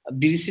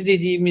birisi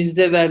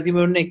dediğimizde verdiğim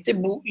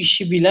örnekte bu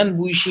işi bilen,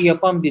 bu işi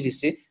yapan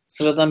birisi.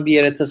 Sıradan bir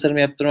yere tasarım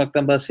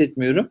yaptırmaktan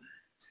bahsetmiyorum.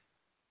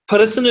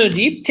 Parasını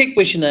ödeyip tek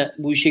başına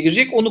bu işe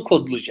girecek, onu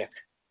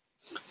kodlayacak.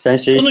 Sen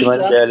şey ihtimali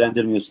Sonuçta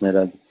değerlendirmiyorsun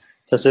herhalde.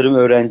 Tasarım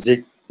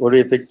öğrenecek,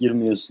 oraya pek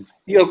girmiyorsun.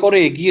 yok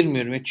oraya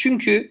girmiyorum.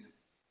 Çünkü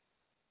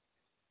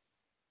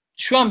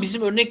şu an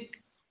bizim örnek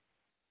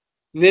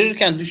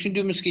verirken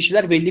düşündüğümüz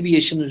kişiler belli bir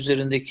yaşın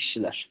üzerindeki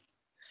kişiler.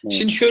 Evet.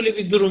 Şimdi şöyle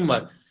bir durum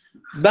var.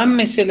 Ben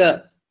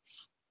mesela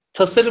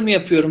tasarım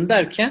yapıyorum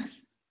derken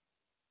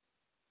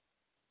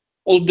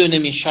o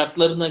dönemin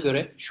şartlarına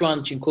göre şu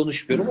an için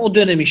konuşmuyorum. O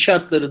dönemin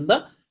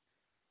şartlarında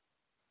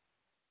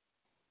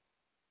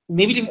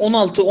ne bileyim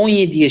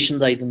 16-17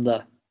 yaşındaydım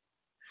daha.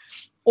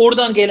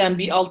 Oradan gelen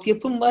bir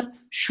altyapım var.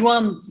 Şu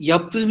an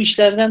yaptığım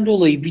işlerden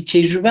dolayı bir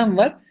tecrübem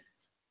var.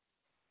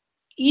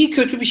 İyi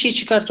kötü bir şey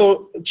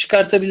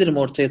çıkartabilirim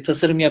ortaya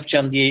tasarım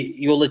yapacağım diye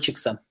yola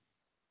çıksam.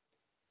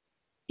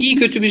 İyi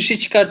kötü bir şey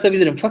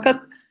çıkartabilirim.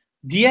 Fakat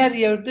diğer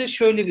yerde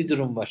şöyle bir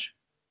durum var.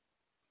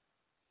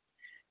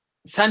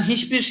 Sen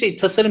hiçbir şey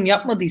tasarım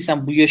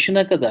yapmadıysan bu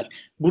yaşına kadar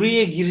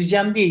buraya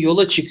gireceğim diye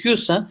yola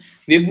çıkıyorsan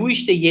ve bu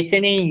işte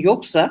yeteneğin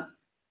yoksa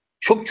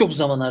çok çok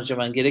zaman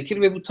harcaman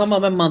gerekir ve bu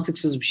tamamen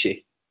mantıksız bir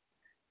şey.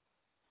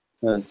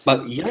 Evet.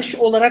 Bak yaş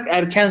olarak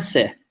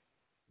erkense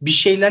bir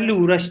şeylerle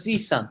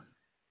uğraştıysan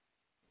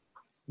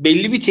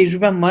belli bir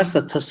tecrüben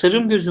varsa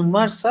tasarım gözün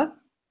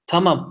varsa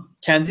tamam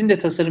kendin de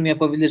tasarım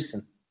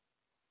yapabilirsin.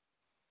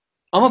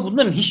 Ama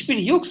bunların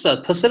hiçbiri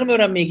yoksa tasarım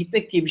öğrenmeye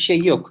gitmek diye bir şey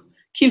yok.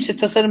 Kimse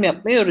tasarım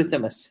yapmayı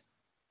öğretemez.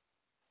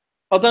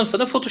 Adam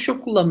sana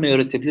Photoshop kullanmayı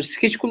öğretebilir,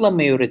 Sketch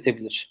kullanmayı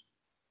öğretebilir.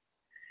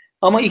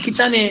 Ama iki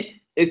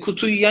tane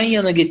kutuyu yan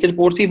yana getirip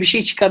ortaya bir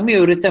şey çıkarmayı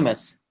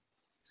öğretemez.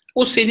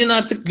 O senin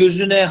artık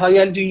gözüne,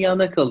 hayal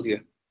dünyana kalıyor.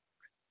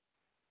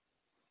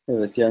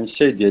 Evet, yani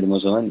şey diyelim o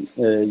zaman,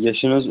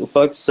 yaşınız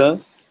ufaksa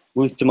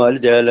bu ihtimali Yani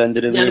bu paran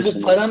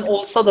değerlendirebilirsiniz.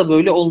 olsa da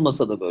böyle,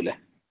 olmasa da böyle.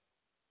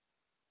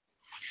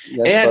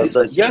 Yaş Eğer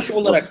fazlaysa yaş zor.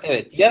 olarak,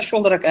 evet, yaş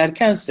olarak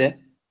erkense,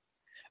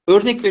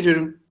 örnek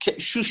veriyorum,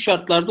 şu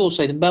şartlarda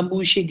olsaydım ben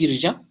bu işe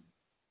gireceğim.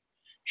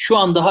 Şu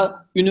an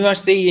daha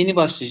üniversiteye yeni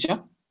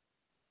başlayacağım.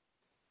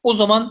 O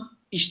zaman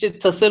işte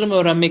tasarım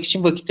öğrenmek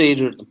için vakit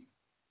ayırırdım.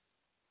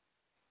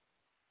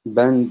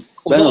 Ben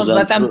O ben o zaman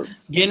zaman zaten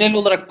genel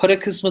olarak para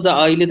kısmı da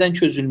aileden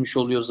çözülmüş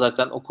oluyor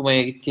zaten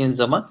okumaya gittiğin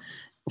zaman.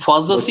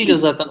 Fazlasıyla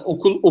vakit zaten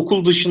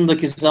okul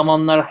dışındaki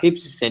zamanlar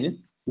hepsi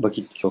senin.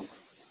 vakit çok.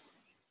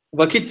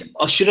 Vakit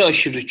aşırı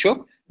aşırı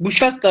çok. Bu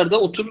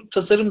şartlarda otur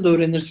tasarım da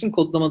öğrenirsin,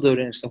 kodlama da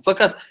öğrenirsin.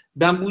 Fakat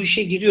ben bu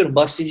işe giriyorum,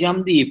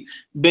 başlayacağım deyip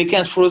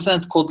backend,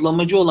 frontend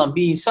kodlamacı olan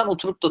bir insan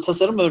oturup da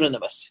tasarım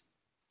öğrenemez.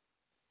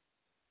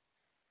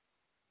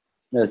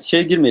 Evet,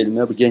 şey girmeyelim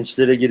ya, bu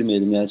gençlere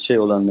girmeyelim yani, şey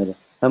olanları.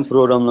 Hem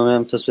programlama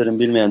hem tasarım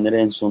bilmeyenlere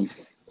en son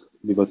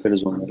bir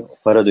bakarız onlara.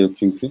 Para da yok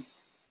çünkü.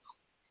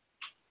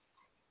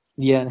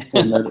 Yani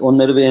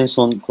Onları bir en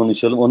son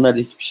konuşalım. Onlar da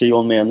hiçbir şey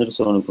olmayanları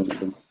sonra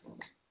konuşalım.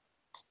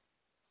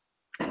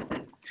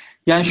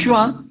 yani şu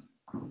an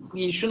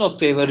şu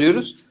noktaya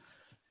varıyoruz.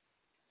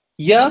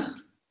 Ya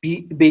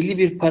belli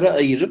bir para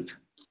ayırıp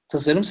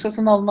tasarım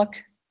satın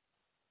almak,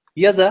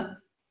 ya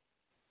da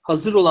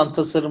hazır olan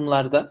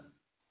tasarımlarda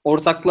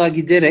ortaklığa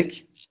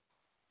giderek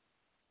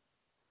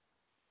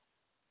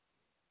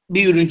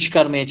bir ürün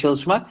çıkarmaya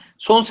çalışmak.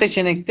 Son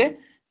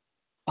seçenekte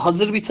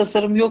hazır bir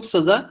tasarım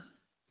yoksa da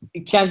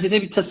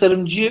kendine bir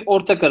tasarımcı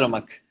ortak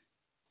aramak.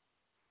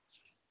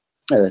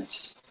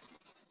 Evet.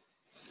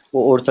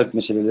 O ortak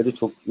meseleleri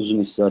çok uzun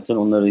iş zaten.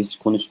 Onları hiç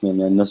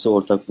konuşmayalım. Yani nasıl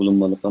ortak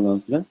bulunmalı falan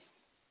filan.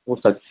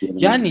 Ortak diyelim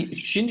yani. Yani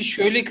şimdi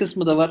şöyle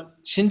kısmı da var.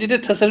 Şimdi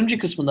de tasarımcı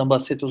kısmından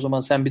bahset o zaman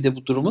sen bir de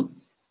bu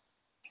durumun.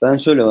 Ben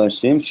şöyle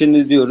başlayayım.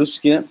 Şimdi diyoruz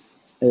ki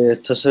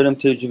tasarım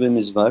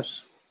tecrübemiz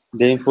var.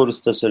 Dayforce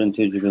tasarım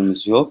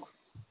tecrübemiz yok.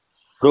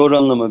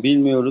 Programlama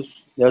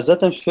bilmiyoruz. Ya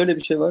zaten şöyle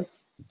bir şey var.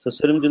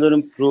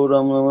 Tasarımcıların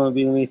programlama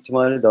bilme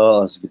ihtimali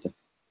daha az bir de.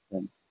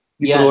 Yani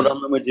bir Yani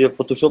programlamacıya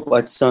Photoshop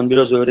açsan,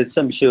 biraz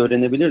öğretsen bir şey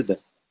öğrenebilir de.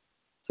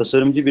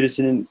 Tasarımcı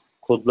birisinin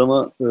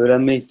kodlama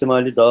öğrenme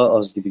ihtimali daha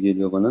az gibi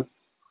geliyor bana.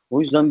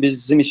 O yüzden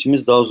bizim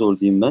işimiz daha zor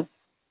diyeyim ben.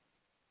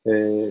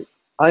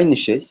 Aynı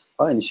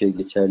şey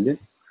geçerli.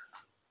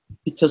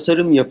 Bir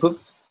tasarım yapıp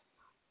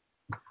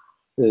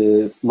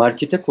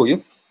markete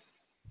koyup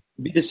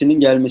birisinin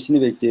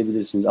gelmesini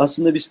bekleyebilirsiniz.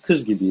 Aslında biz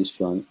kız gibiyiz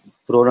şu an.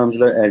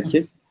 Programcılar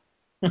erkek,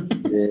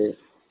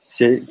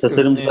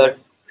 tasarımcılar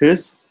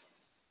kız.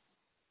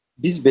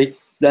 Biz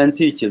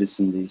beklenti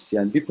içerisindeyiz.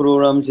 Yani bir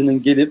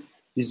programcının gelip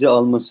bizi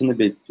almasını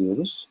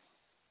bekliyoruz.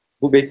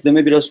 Bu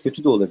bekleme biraz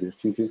kötü de olabilir.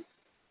 Çünkü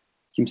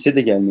kimse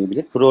de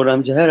gelmeyebilir.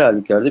 Programcı her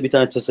halükarda bir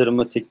tane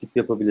tasarıma teklif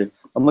yapabilir.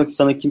 Ama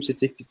sana kimse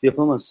teklif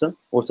yapamazsa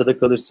ortada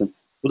kalırsın.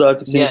 Bu da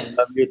artık senin yani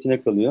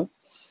kabiliyetine kalıyor.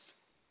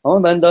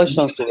 Ama ben daha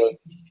şanslı olarak,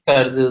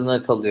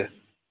 çıkardığına kalıyor.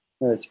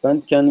 evet,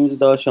 ben kendimizi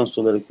daha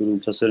şanslı olarak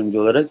görüyorum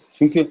tasarımcı olarak.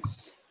 Çünkü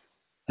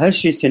her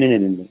şey senin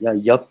elinde.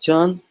 Yani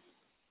yapacağın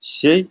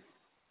şey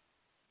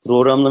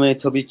programlamaya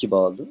tabii ki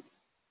bağlı.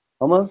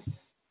 Ama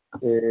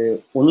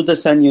onu da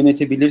sen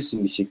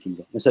yönetebilirsin bir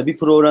şekilde. Mesela bir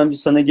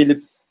programcı sana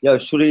gelip ya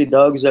şurayı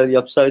daha güzel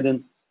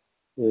yapsaydın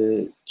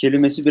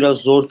kelimesi biraz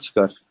zor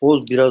çıkar.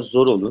 O biraz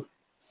zor olur.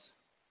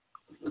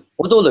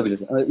 O da olabilir.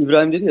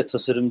 İbrahim dedi ya,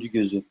 tasarımcı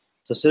gözü.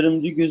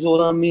 Tasarımcı gözü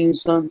olan bir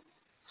insan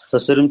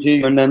tasarımcıyı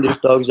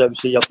yönlendirip daha güzel bir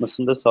şey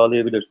yapmasını da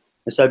sağlayabilir.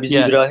 Mesela biz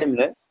Yani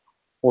İbrahim'le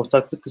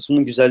ortaklık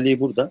kısmının güzelliği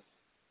burada.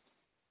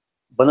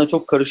 Bana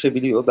çok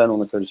karışabiliyor, ben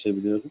ona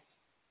karışabiliyorum.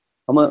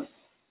 Ama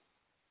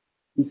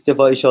ilk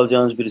defa iş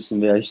alacağınız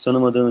birisinin veya hiç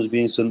tanımadığınız bir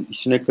insanın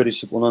işine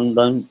karışıp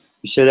ondan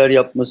bir şeyler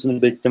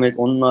yapmasını beklemek,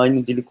 onunla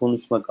aynı dili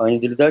konuşmak,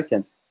 aynı dili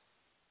derken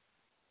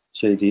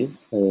şey değil,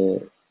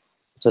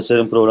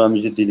 tasarım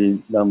programcı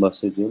dilinden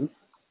bahsediyorum.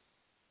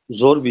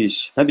 Zor bir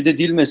iş. Ha bir de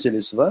dil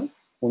meselesi var.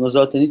 Ona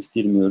zaten hiç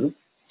girmiyorum.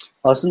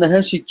 Aslında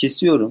her şeyi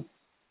kesiyorum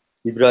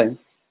İbrahim.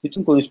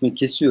 Bütün konuşmayı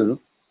kesiyorum.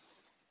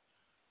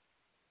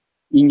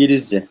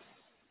 İngilizce.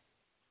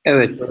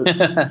 evet.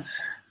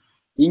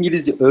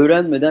 İngilizce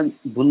öğrenmeden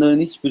bunların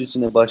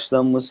hiçbirisine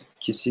başlanması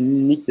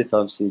kesinlikle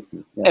tavsiye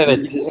etmiyorum. Yani Evet,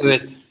 İngilizce,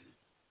 evet.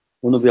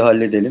 onu bir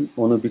halledelim.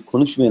 Onu bir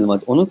konuşmayalım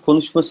hadi. Onun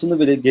konuşmasını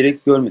bile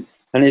gerek görmeyin.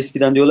 Hani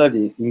eskiden diyorlar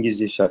ya,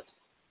 İngilizce şart.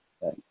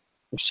 Yani,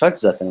 o şart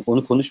zaten.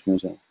 Onu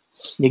konuşmuyoruz yani.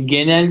 Ya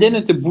genelden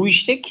öte bu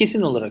işte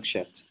kesin olarak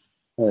şart.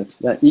 Evet.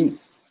 Yani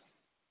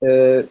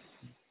e,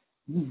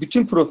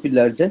 bütün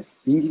profillerde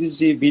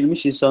İngilizceyi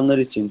bilmiş insanlar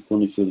için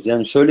konuşuyoruz.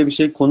 Yani şöyle bir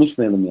şey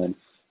konuşmayalım yani.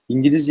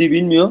 İngilizceyi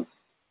bilmiyor,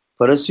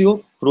 parası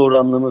yok,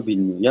 programlama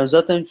bilmiyor. Yani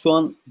zaten şu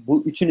an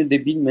bu üçünü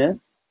de bilmeyen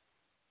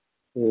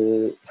e,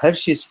 her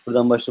şey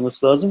sıfırdan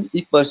başlaması lazım.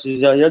 İlk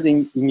başlayacağı yer de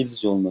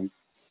İngilizce olmalı.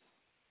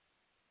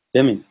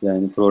 Değil mi?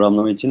 Yani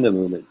programlama için de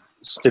böyle.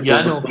 Stack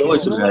Yani o Overflow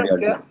kesin açılır her olarak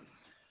yerde. ya.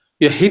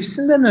 Ya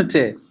hepsinden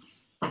öte.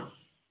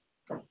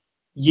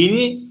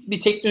 Yeni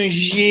bir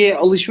teknolojiye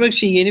alışmak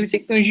için, yeni bir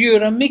teknolojiyi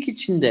öğrenmek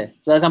için de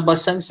zaten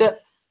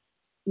başlangıçta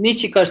ne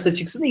çıkarsa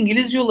çıksın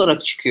İngilizce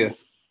olarak çıkıyor.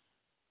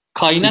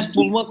 Kaynak Siz,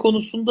 bulma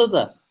konusunda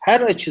da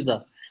her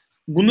açıda.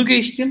 Bunu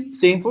geçtim.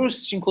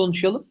 Rainforest için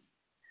konuşalım.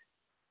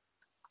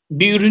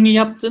 Bir ürünü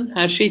yaptın.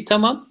 Her şey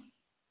tamam.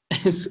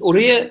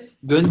 Oraya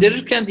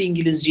gönderirken de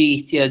İngilizceye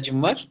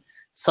ihtiyacın var.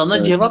 Sana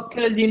evet. cevap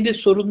geldiğinde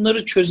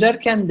sorunları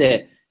çözerken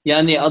de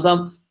yani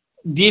adam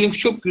diyelim ki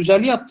çok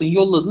güzel yaptın,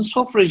 yolladın,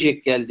 sofra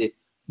jack geldi.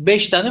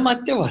 5 tane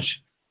madde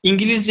var.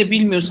 İngilizce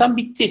bilmiyorsan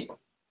bitti.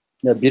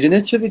 Ya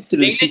birine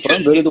çevirttirirsin Neyle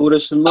falan, böyle de çözeceksin?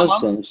 uğraşılmaz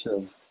Tamam. yani. Şey.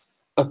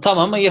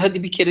 Tamam ya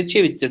hadi bir kere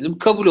çevirttirdim.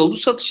 Kabul oldu,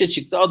 satışa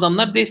çıktı.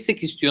 Adamlar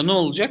destek istiyor. Ne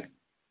olacak?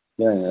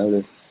 Yani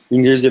öyle.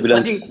 İngilizce bilen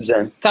Hadi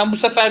kuzen. tam bu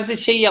sefer de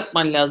şey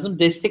yapman lazım.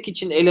 Destek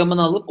için eleman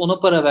alıp ona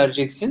para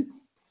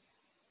vereceksin.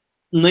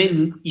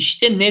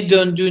 İşte ne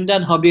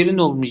döndüğünden haberin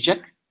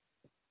olmayacak.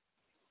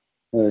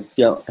 Evet.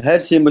 Ya her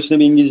şeyin başına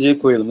bir İngilizce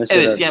koyalım. Evet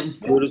Mesela yani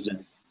bu diyoruz ya.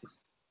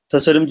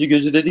 Tasarımcı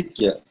gözü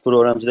dedik ya.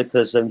 Programcıda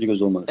tasarımcı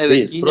gözü olmalı. evet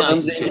Değil. yine aynı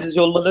Programcı şey.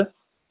 İngilizce olmalı.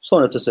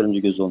 Sonra tasarımcı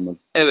gözü olmalı.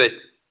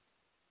 Evet.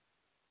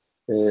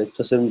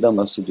 Tasarımdan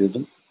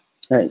bahsediyordum.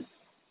 Yani,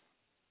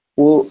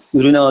 o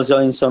ürünü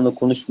alacağı insanla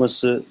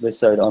konuşması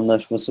vesaire,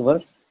 anlaşması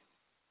var.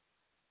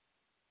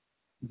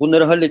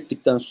 Bunları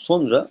hallettikten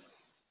sonra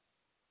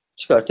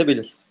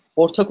çıkartabilir.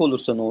 Ortak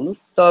olursa ne olur?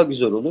 Daha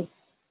güzel olur.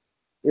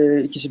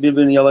 İkisi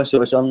birbirini yavaş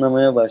yavaş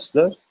anlamaya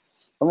başlar.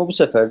 Ama bu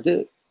sefer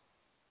de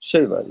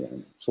şey var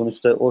yani.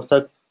 Sonuçta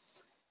ortak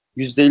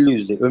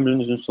 %50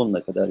 ömrünüzün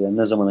sonuna kadar, yani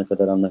ne zamana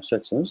kadar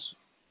anlaşacaksanız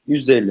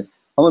 %50.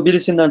 Ama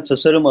birisinden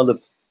tasarım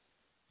alıp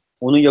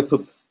onu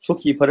yapıp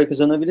çok iyi para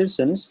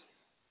kazanabilirseniz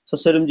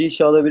tasarımcı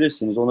işe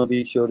alabilirsiniz. Ona bir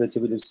işi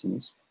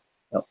öğretebilirsiniz.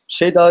 Ya,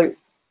 şey daha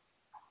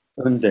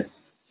önde.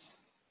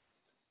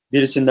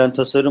 Birisinden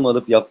tasarım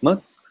alıp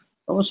yapmak,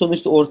 ama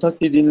sonuçta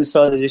ortak dediğiniz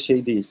sadece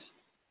şey değil.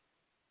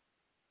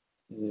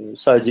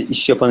 Sadece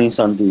iş yapan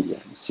insan değil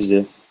yani.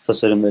 Size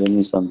tasarım veren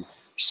insan değil.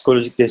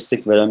 Psikolojik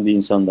destek veren bir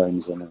insan da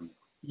aynı zamanda.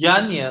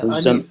 Yani ya O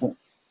yüzden hani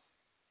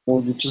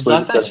o bir psikolojik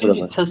zaten tarafı da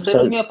şimdi var. tasarım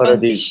Sadece para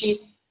yapan değil.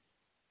 kişi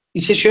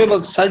işte şöyle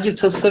bak sadece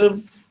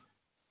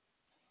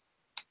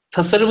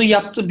tasarımı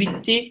yaptı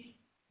bitti.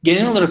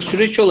 Genel olarak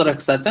süreç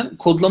olarak zaten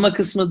kodlama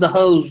kısmı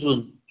daha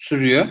uzun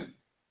sürüyor.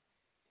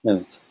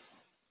 Evet.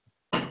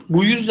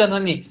 Bu yüzden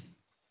hani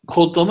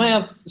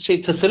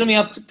tasarım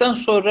yaptıktan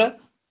sonra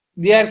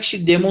diğer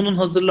kişi demonun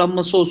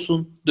hazırlanması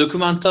olsun,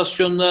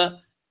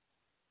 dokümantasyonla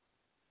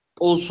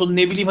olsun,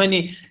 ne bileyim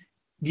hani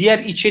diğer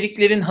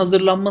içeriklerin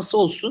hazırlanması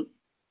olsun.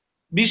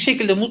 Bir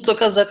şekilde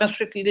mutlaka zaten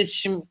sürekli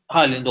iletişim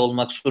halinde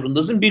olmak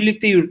zorundasın.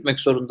 Birlikte yürütmek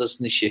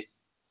zorundasın işi.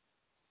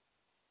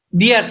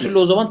 Diğer türlü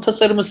o zaman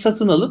tasarımı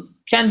satın alıp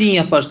kendin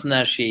yaparsın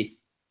her şeyi.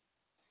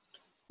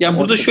 Yani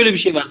burada Orada şöyle bir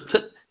şey var.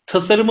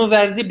 Tasarımı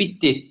verdi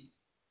bitti.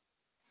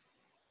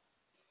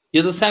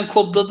 Ya da sen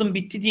kodladın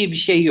bitti diye bir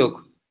şey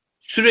yok.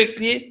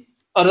 Sürekli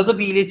arada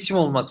bir iletişim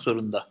olmak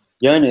zorunda.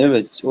 yani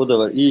evet, o da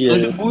var. İyi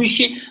yere.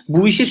 Sonuçta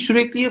bu işi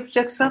sürekli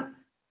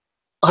yapacaksan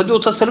hadi o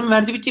tasarım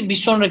verdi bitti. Bir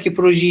sonraki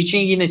proje için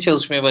yine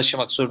çalışmaya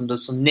başlamak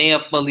zorundasın. Ne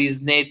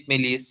yapmalıyız, ne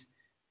etmeliyiz?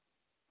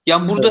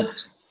 Yani burada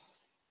Evet.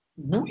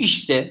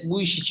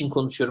 bu iş için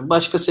konuşuyorum.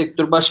 Başka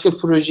sektör, başka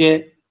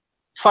proje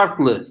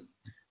farklı.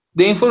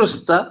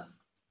 Rainforest'ta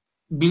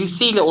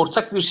birisiyle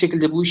ortak bir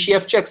şekilde bu işi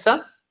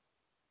yapacaksan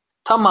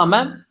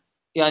tamamen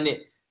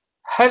yani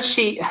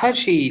her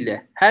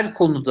şeyiyle, her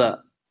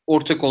konuda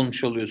ortak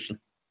olmuş oluyorsun.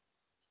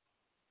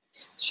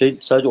 Şey,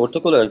 sadece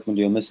ortak olarak mı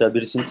diyor? Mesela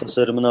birisinin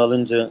tasarımını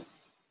alınca,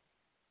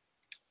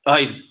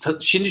 Hayır,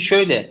 şimdi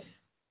şöyle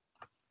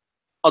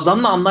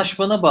adamla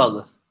anlaşmana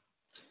bağlı.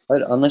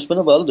 hayır,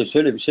 anlaşmana bağlı da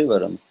şöyle bir şey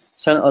var ama.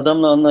 Sen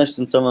adamla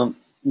anlaştın, tamam.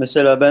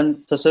 Mesela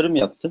ben tasarım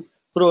yaptım.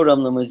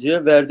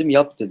 Programlamacıya verdim,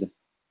 yap dedim.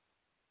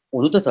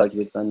 Onu da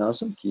takip etmen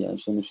lazım ki yani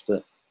sonuçta.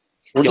 Ya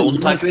Orada onu yine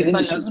takip senin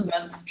etmen işin. lazım.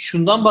 Ben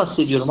şundan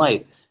bahsediyorum.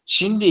 Hayır.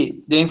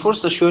 Şimdi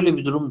Dayforce'da şöyle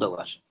bir durum da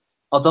var.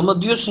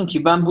 Adama diyorsun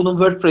ki ben bunun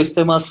WordPress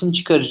temasını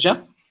çıkaracağım.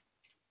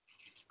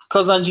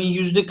 Kazancın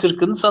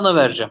 %40'ını sana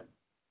vereceğim.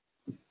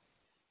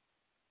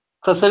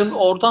 Tasarım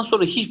oradan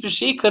sonra hiçbir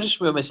şeye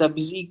karışmıyor. Mesela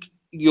biz ilk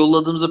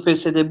yolladığımızda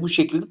PSD bu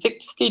şekilde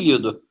teklif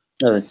geliyordu.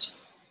 Evet.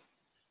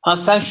 Ha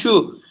sen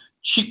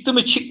çıktı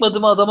mı çıkmadı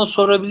mı adama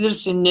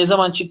sorabilirsin. Ne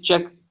zaman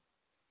çıkacak?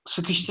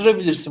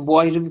 Sıkıştırabilirsin. Bu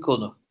ayrı bir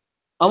konu.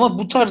 Ama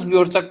bu tarz bir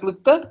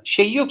ortaklıkta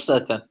şey yok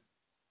zaten.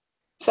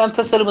 Sen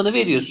tasarımını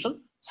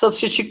veriyorsun.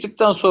 Satışa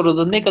çıktıktan sonra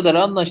da ne kadar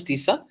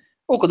anlaştıysan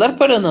o kadar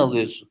paranı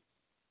alıyorsun.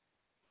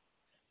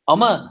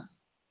 Ama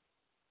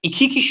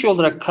iki kişi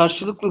olarak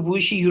karşılıklı bu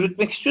işi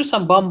yürütmek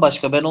istiyorsan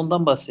bambaşka. Ben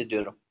ondan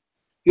bahsediyorum.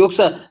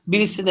 Yoksa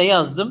birisine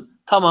yazdım.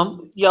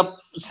 Tamam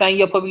sen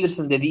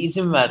yapabilirsin dedi.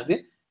 İzin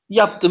verdi.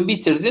 Yaptın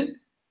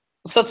bitirdin.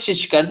 Satışa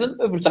çıkardın.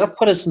 Öbür taraf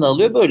parasını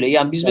alıyor böyle.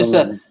 Yani biz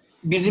mesela Anladım.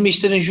 bizim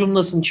işlerin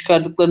Joomla'sını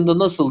çıkardıklarında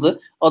nasıldı?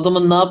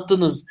 Adamın ne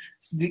yaptınız?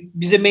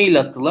 Bize mail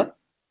attılar.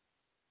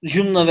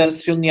 Joomla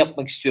versiyonunu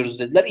yapmak istiyoruz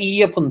dediler. İyi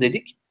yapın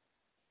dedik.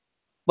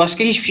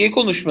 Başka hiçbir şey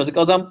konuşmadık.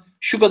 Adam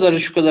şu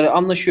kadarı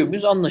anlaşıyor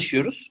muyuz?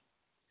 Anlaşıyoruz.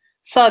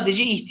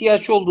 Sadece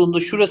ihtiyaç olduğunda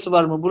şurası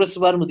var mı,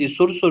 burası var mı diye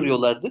soru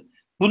soruyorlardı.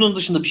 Bunun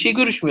dışında bir şey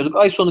görüşmüyorduk.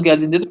 Ay sonu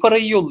geldiğinde de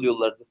parayı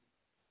yolluyorlardı.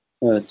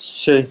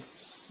 Evet,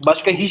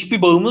 Başka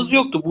hiçbir bağımız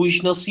yoktu. Bu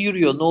iş nasıl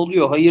yürüyor, ne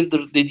oluyor,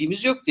 hayırdır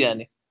dediğimiz yoktu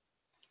yani.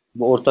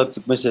 bu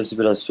ortaklık meselesi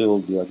biraz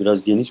oldu ya.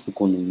 Biraz geniş bir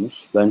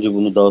konuymuş. Bence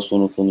bunu daha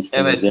sonra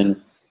konuşmalıyız. Evet. Yani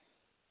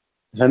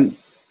hem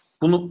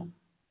Bunu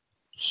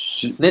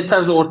şi- ne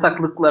tarz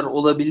ortaklıklar evet,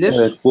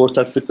 olabilir? bu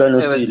ortaklıklar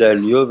nasıl Evet.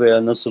 ilerliyor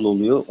veya nasıl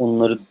oluyor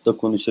onları da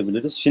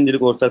konuşabiliriz.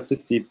 Şimdilik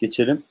ortaklık deyip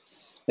geçelim.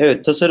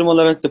 Evet, tasarım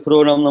olarak da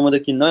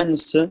programlamadakinin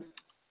aynısı.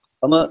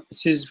 Ama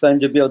siz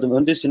bence bir adım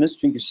öndesiniz.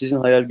 Çünkü sizin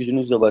hayal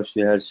gücünüzle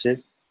başlıyor her şey.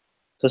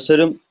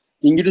 Tasarım,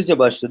 İngilizce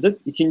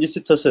başladık.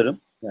 İkincisi tasarım.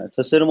 Yani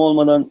tasarım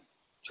olmadan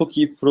çok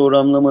iyi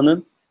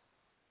programlamanın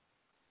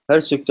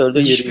her sektörde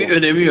yeri Hiçbir yok.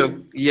 önemi yok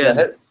Ya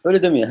yani.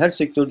 öyle demeyin. Her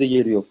sektörde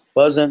yeri yok.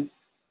 Bazen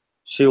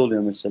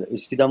oluyor mesela.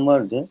 Eskiden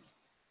vardı.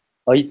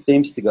 Ait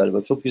Dames'ti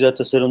galiba. Çok güzel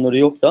tasarımları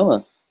yoktu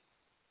ama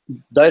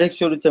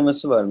directory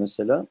teması var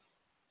mesela.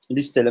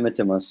 Listeleme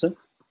teması.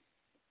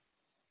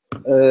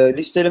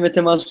 Listeleme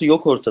teması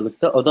yok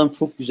ortalıkta. Adam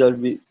çok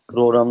güzel bir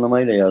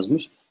programlamayla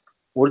yazmış.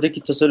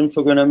 Oradaki tasarım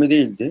çok önemli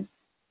değildi.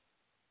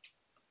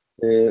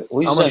 O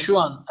Ama yüzden şu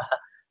an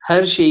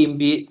her şeyin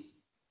bir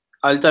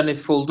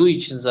alternatif olduğu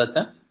için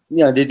zaten.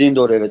 yani dediğin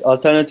doğru, evet.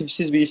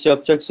 Alternatifsiz bir iş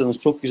yapacaksanız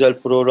çok güzel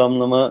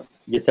programlama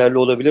yeterli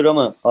olabilir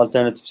ama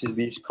alternatifsiz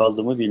bir iş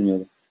kaldı mı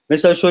bilmiyorum.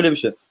 Mesela şöyle bir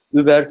şey.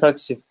 Uber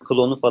taksi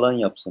klonu falan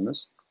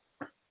yapsanız.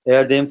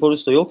 Eğer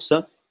Deinforce'da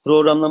yoksa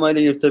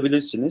programlamayla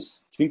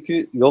yırtabilirsiniz.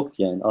 Çünkü yok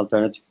yani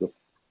alternatif yok.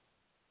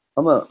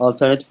 Ama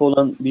alternatif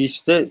olan bir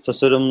işte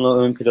tasarımla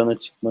ön plana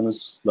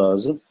çıkmanız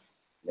lazım.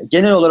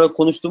 Genel olarak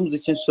konuştuğumuz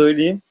için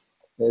söyleyeyim.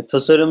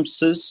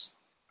 Tasarımsız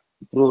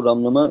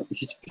programlama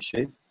hiçbir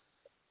şey.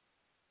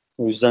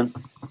 O yüzden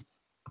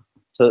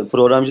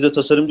programcıda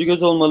tasarımcı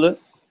göz olmalı.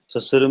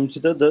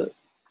 Tasarımcıda da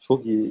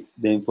çok iyi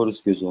Deinforce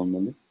gözü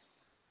olmalı.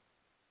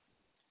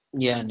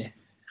 Yani.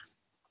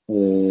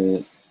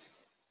 Ee,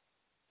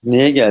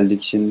 Neye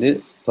geldik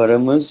şimdi?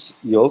 Paramız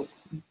yok,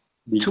 Tüm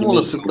bilgimiz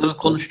olasılıkları yok.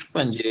 konuştuk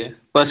bence ya.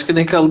 Başka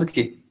ne kaldı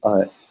ki?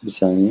 Bir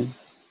saniye.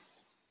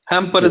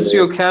 Hem parası Ee,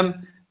 yok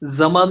hem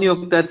zamanı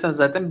yok dersen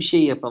zaten bir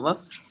şey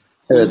yapamaz.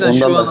 O evet, yüzden ondan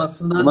şu an bak.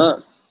 aslında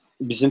Ama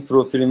bizim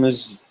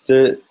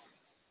profilimizde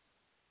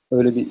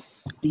öyle bir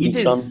iyi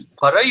de insan,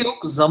 para yok,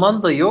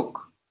 zaman da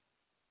yok.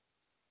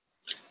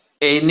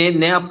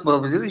 Ne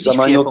yapabiliriz? Hiçbir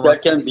zaman şey yok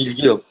yapamazsın derken bence.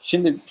 bilgi yok.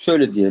 Şimdi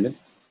şöyle diyelim.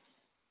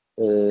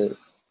 Ee,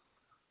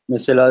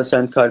 Mesela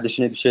sen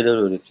kardeşine bir şeyler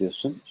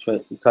öğretiyorsun.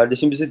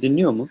 Kardeşin bizi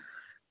dinliyor mu?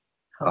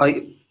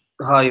 Hayır,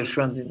 hayır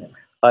şu an dinlemiyorum.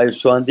 Hayır,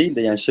 şu an değil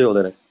de yani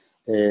olarak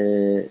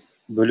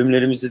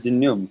bölümlerimizi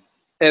dinliyor mu?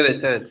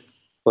 Evet, evet.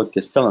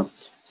 Podcast, tamam.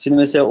 Şimdi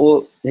mesela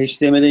o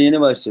HTML'e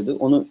yeni başladı.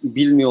 Onu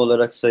bilmiyor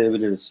olarak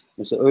sayabiliriz.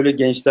 Mesela öyle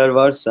gençler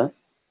varsa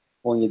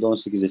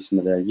 17-18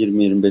 yaşında veya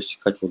 20-25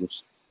 kaç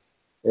olursa.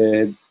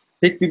 E,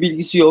 Pek bir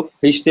bilgisi yok.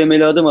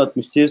 HTML'e adım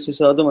atmış,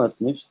 CSS'e adım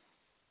atmış.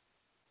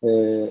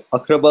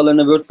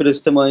 Akrabalarına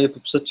WordPress tema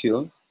yapıp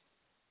satıyor.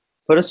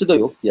 Parası da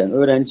yok. Yani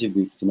öğrenci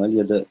büyük ihtimal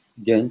ya da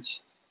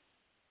genç.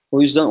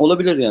 O yüzden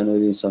olabilir yani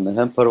öyle insanlar.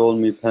 Hem para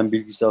olmayıp hem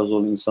bilgisi az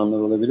olan insanlar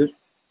olabilir.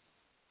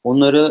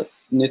 Onlara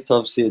ne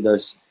tavsiye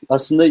edersin?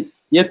 Aslında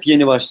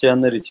yepyeni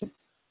başlayanlar için.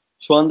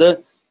 Şu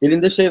anda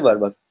elinde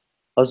var bak.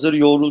 Hazır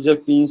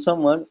yoğrulacak bir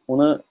insan var.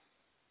 Ona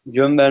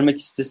yön vermek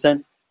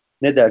istesen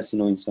ne dersin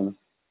o insana?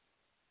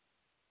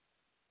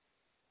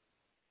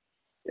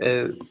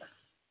 Ee,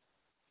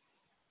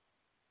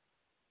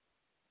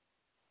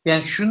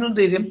 Yani şunu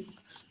derim.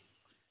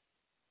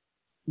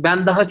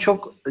 Ben daha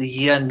çok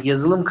yani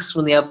yazılım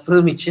kısmını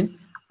yaptığım için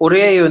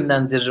oraya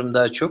yönlendiririm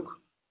daha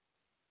çok.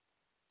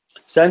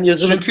 Sen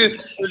yazılım Çünkü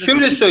şöyle şöyle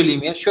düşün.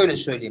 söyleyeyim ya, şöyle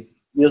söyleyeyim.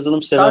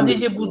 Yazılım seven bir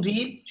Sadece insan bu ol.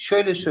 değil,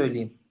 şöyle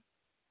söyleyeyim.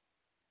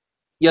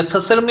 Ya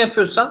tasarım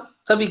yapıyorsan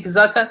tabii ki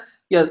zaten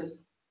ya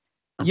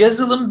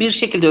yazılım bir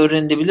şekilde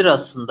öğrenilebilir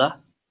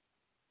aslında.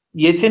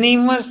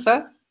 Yeteneğin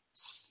varsa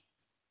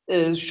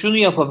şunu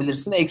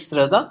yapabilirsin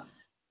ekstradan.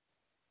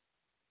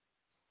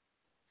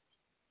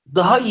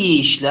 Daha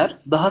iyi işler,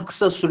 daha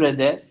kısa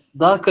sürede,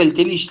 daha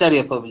kaliteli işler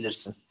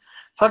yapabilirsin.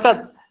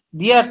 Fakat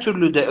diğer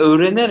türlü de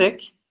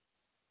öğrenerek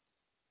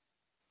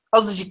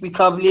azıcık bir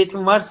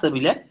kabiliyetin varsa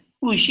bile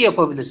bu işi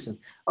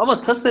yapabilirsin.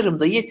 Ama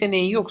tasarımda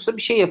yeteneğin yoksa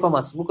bir şey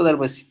yapamazsın. Bu kadar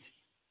basit.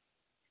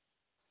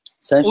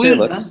 Sen O bak.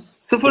 yüzden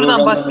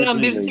sıfırdan başlayan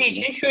Programlamacıyla birisi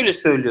ilgili. için şöyle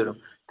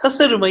söylüyorum.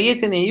 Tasarıma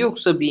yeteneği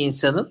yoksa bir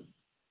insanın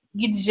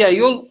gideceği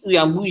yol,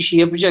 yani bu işi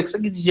yapacaksa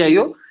gideceği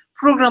yol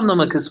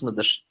programlama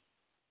kısmıdır.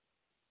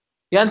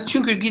 Yani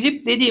çünkü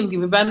gidip dediğim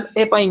gibi ben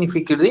hep aynı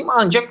fikirdeyim,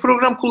 ancak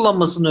program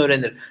kullanmasını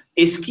öğrenir.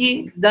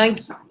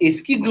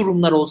 Eski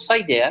durumlar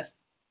olsaydı eğer,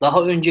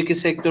 daha önceki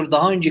sektör,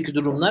 daha önceki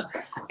durumlar,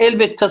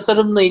 elbet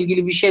tasarımla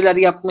ilgili bir şeyler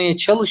yapmaya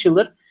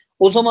çalışılır.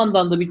 O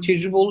zamandan da bir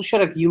tecrübe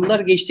oluşarak yıllar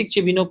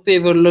geçtikçe bir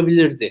noktaya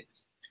varılabilirdi.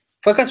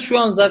 Fakat şu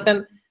an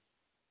zaten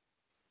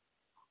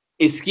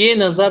eskiye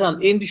nazaran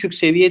en düşük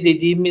seviye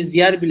dediğimiz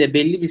yer bile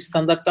belli bir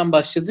standarttan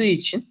başladığı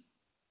için,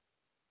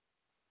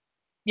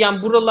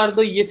 yani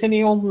buralarda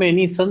yeteneği olmayan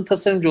insanın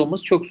tasarımcı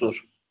olması çok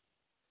zor.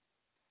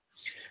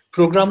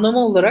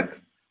 Programlama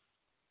olarak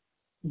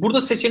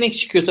burada seçenek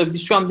çıkıyor tabii.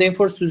 Biz şu an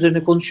Deinforce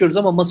üzerine konuşuyoruz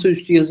ama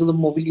masaüstü yazılım,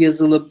 mobil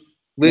yazılım,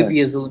 Web Evet.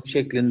 yazılım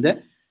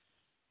şeklinde.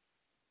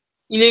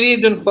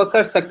 İleriye dönüp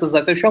bakarsak da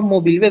zaten şu an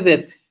mobil ve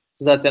web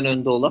zaten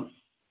önde olan.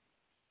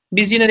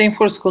 Biz yine de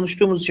Enforce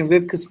konuştuğumuz için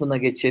web kısmına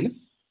geçelim.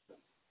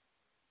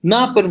 Ne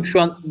yaparım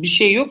şu an? Bir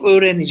şey yok.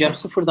 Öğreneceğim.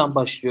 Sıfırdan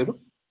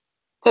başlıyorum.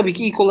 Tabii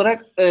ki ilk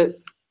olarak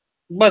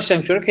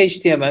başlangıç olarak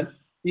HTML,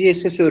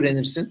 CSS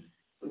öğrenirsin.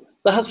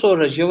 Daha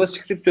sonra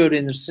JavaScript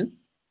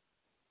öğrenirsin.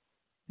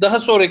 Daha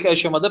sonraki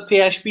aşamada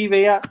PHP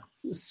veya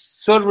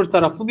server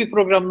taraflı bir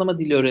programlama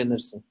dili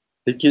öğrenirsin.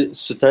 Peki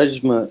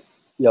staj mı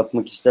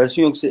yapmak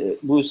istersin yoksa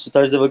bu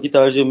stajda vakit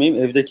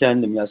harcamayayım evde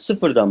kendim ya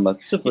sıfırdan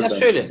bak sıfırdan. Ya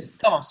şöyle,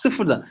 tamam,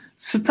 sıfırdan.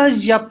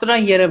 Staj yaptıran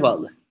yere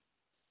bağlı.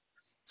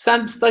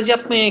 Sen staj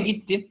yapmaya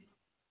gittin.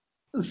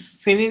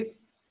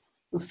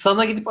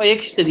 Sana gidip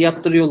ayak işleri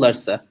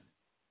yaptırıyorlarsa,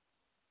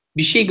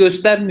 bir şey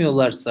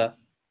göstermiyorlarsa,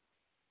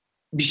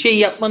 bir şey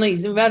yapmana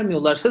izin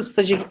vermiyorlarsa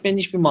staja gitmenin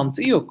hiçbir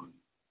mantığı yok.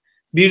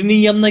 Birinin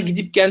yanına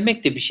gidip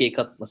gelmek de bir şey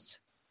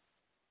katmaz.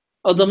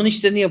 Adamın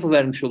işlerini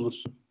yapıvermiş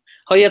olursun.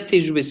 Hayat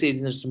tecrübesi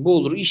edinirsin. Bu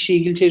olur. İşle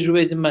ilgili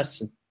tecrübe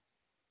edinmezsin.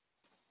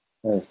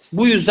 Evet.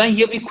 Bu yüzden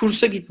ya bir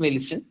kursa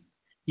gitmelisin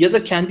ya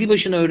da kendi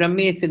başına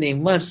öğrenme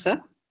yeteneğin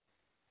varsa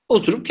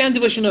oturup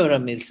kendi başına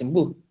öğrenmelisin.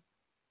 Bu.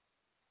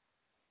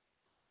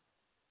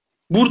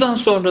 Buradan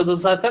sonra da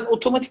zaten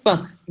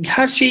otomatikman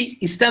her şey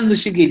istem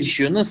dışı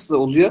gelişiyor. Nasıl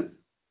oluyor?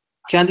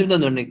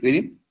 Kendimden örnek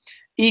vereyim.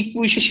 İlk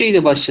bu işe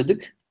şeyle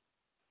başladık.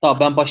 Daha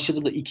ben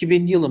başladığımda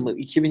 2000 yılı mı?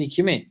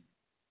 2002 mi?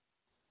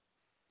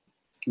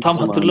 Tam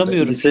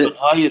hatırlamıyorum.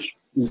 Hayır.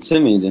 Lise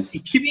miydi?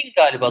 2000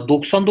 galiba.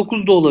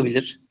 99 da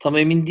olabilir. Tam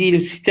emin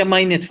değilim. Site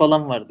MyNet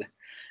falan vardı.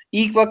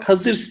 İlk bak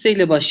hazır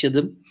siteyle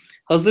başladım.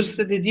 Hazır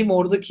site dediğim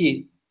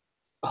oradaki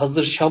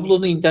hazır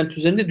şablonu internet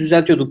üzerinde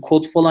düzeltiyorduk.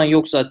 Kod falan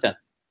yok zaten.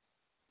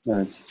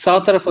 Evet.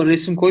 Sağ tarafa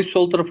resim koy,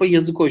 sol tarafa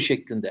yazı koy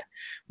şeklinde.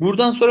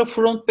 Buradan sonra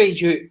front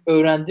page'i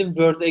öğrendim.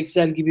 Word,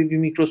 Excel gibi bir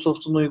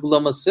Microsoft'un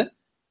uygulaması.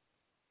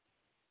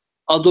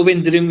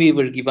 Adobe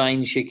Dreamweaver gibi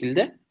aynı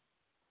şekilde.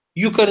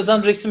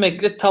 Yukarıdan resim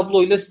ekle,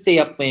 tabloyla site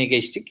yapmaya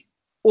geçtik.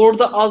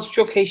 Orada az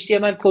çok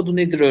HTML kodu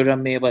nedir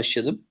öğrenmeye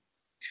başladım.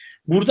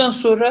 Buradan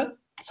sonra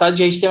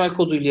sadece HTML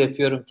koduyla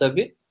yapıyorum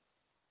tabii.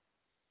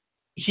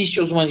 Hiç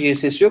o zaman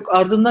CSS yok.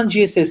 Ardından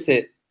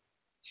CSS'e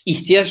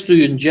ihtiyaç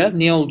duyunca,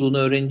 ne olduğunu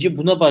öğrenince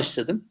buna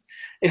başladım.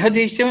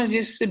 Hadi HTML,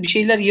 CSS'e bir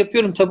şeyler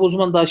yapıyorum. Tabii o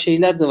zaman daha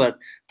şeyler de var.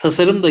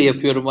 Tasarım da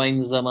yapıyorum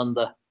aynı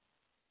zamanda.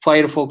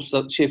 Firefox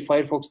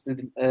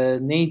dedim.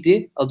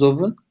 Neydi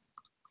Adobe'un?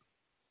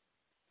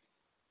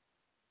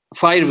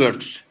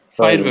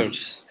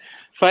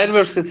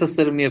 Fireworks'e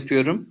tasarım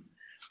yapıyorum.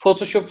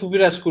 Photoshop'u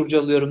biraz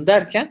kurcalıyorum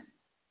derken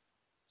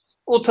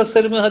o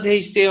tasarımı hadi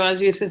HTML,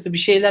 CSS'e bir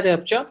şeyler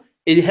yapacağım.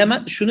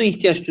 Hemen şuna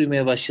ihtiyaç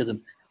duymaya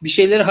başladım. Bir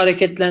şeyleri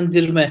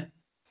hareketlendirme.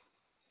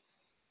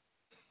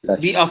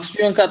 Flash. Bir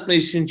aksiyon katma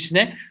işin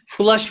içine.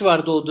 Flash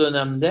vardı o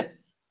dönemde.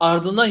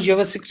 Ardından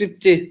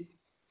JavaScript'i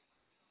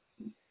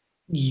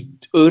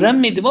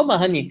öğrenmedim ama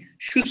hani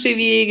şu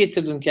seviyeye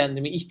getirdim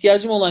kendimi.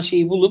 İhtiyacım olan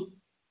şeyi bulup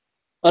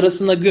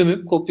arasına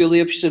gömüp kopyala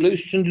yapıştırla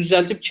üstünü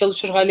düzeltip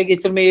çalışır hale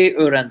getirmeyi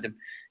öğrendim.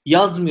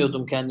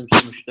 Yazmıyordum kendim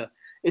sonuçta.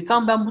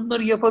 Tamam ben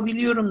bunları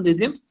yapabiliyorum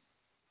dedim.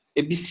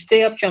 Bir site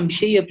yapacağım, bir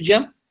şey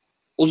yapacağım.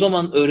 O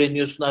zaman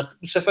öğreniyorsun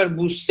artık. Bu sefer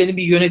bu sitenin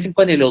bir yönetim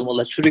paneli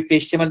olmalı. Sürekli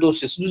HTML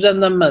dosyası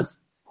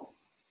düzenlenmez.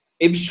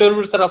 Bir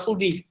server taraflı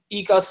değil.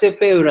 İlk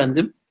ASP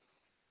öğrendim.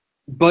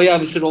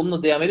 Bayağı bir süre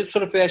onunla devam edip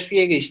sonra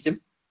PHP'ye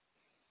geçtim.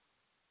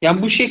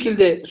 Yani bu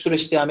şekilde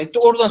süreç devam etti.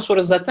 Oradan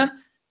sonra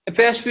zaten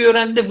PHP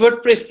öğrendiğinde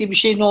WordPress diye bir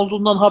şeyin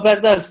olduğundan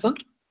haberdarsın.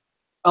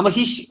 Ama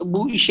hiç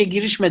bu işe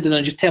girişmeden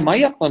önce tema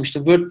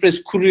yapmamıştım.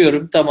 WordPress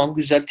kuruyorum, tamam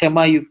güzel,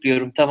 tema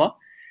yüklüyorum, tamam.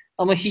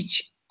 Ama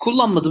hiç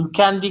kullanmadım.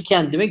 Kendi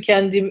kendime,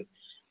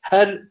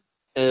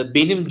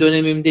 benim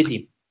dönemimde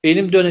diyeyim.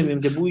 Benim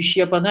dönemimde bu işi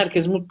yapan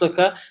herkes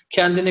mutlaka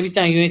kendine bir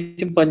tane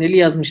yönetim paneli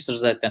yazmıştır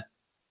zaten.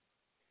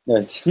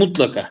 Evet.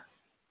 Mutlaka.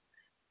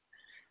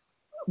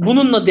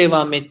 Bununla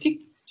devam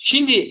ettik.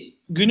 Şimdi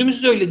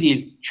günümüzde öyle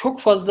değil. Çok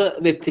fazla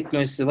web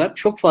teknolojisi var.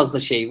 Çok fazla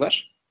şey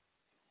var.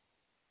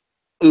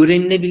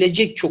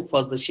 Öğrenilebilecek çok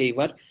fazla şey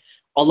var.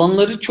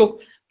 Alanları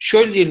çok,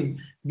 şöyle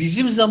diyelim,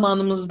 bizim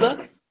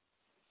zamanımızda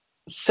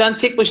sen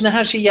tek başına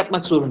her şeyi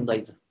yapmak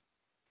zorundaydın.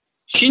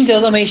 Şimdi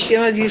adam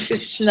HTML,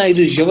 CSS için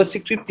ayrı,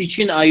 JavaScript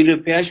için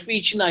ayrı, PHP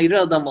için ayrı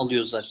adam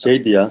alıyor zaten.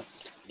 Şeydi ya,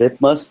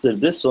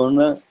 Webmaster'dı,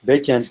 sonra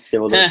Backend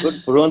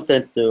Developer,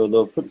 Frontend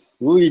Developer,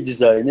 UI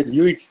Designer,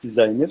 UX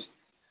Designer,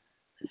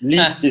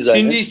 Lead Designer.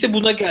 Şimdi işte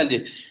buna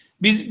geldi.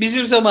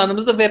 Bizim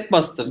zamanımızda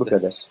Webmaster'dı. Bu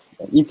kadar.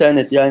 Yani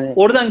İnternet yani.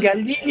 Oradan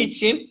geldiği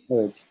için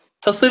evet.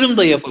 Tasarım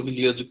da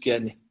yapabiliyorduk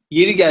yani.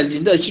 Yeri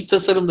geldiğinde açıp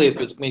tasarım da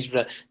yapıyorduk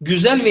mecburen.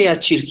 Güzel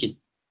veya çirkin.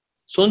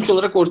 Sonuç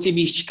olarak ortaya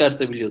bir iş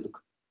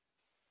çıkartabiliyorduk.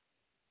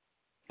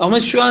 Ama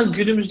şu an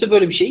günümüzde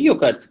böyle bir şey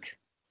yok artık.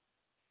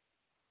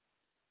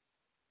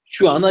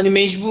 Şu an hani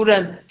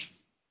mecburen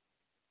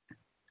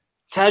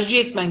tercih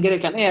etmen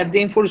gereken, eğer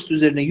Rainforest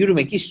üzerine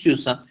yürümek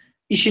istiyorsan,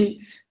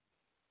 işin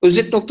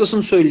özet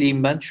noktasını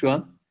söyleyeyim ben şu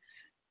an.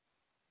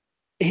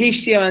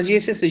 HTML,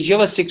 CSS ve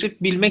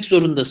JavaScript bilmek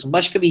zorundasın.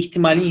 Başka bir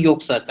ihtimalin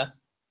yok zaten.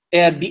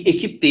 eğer bir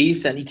ekip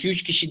değilsen,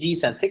 2-3 kişi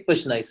değilsen, tek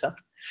başınaysan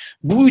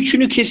bu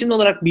üçünü kesin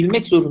olarak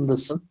bilmek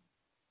zorundasın.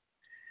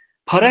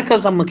 Para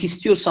kazanmak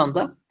istiyorsan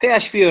da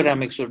PHP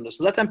öğrenmek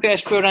zorundasın. Zaten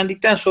PHP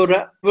öğrendikten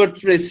sonra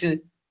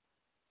WordPress'in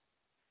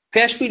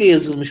PHP ile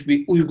yazılmış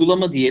bir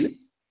uygulama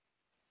diyelim.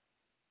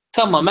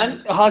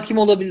 Tamamen hakim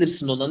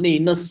olabilirsin ona.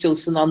 Neyin nasıl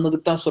çalıştığını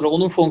anladıktan sonra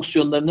onun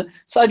fonksiyonlarını,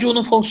 sadece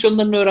onun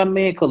fonksiyonlarını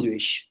öğrenmeye kalıyor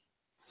iş.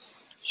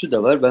 Şu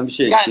da var, ben bir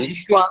şey Yani ekleyeyim.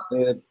 şu an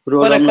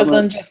para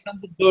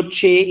kazanacaksan bu 4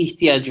 şeye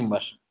ihtiyacın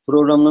var.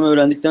 Programlama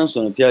öğrendikten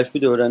sonra,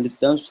 PHP de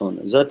öğrendikten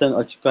sonra zaten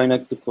açık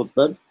kaynaklı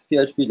kodlar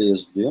PHP ile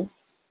yazılıyor.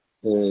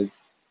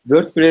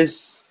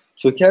 WordPress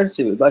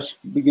çökerse,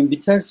 bir gün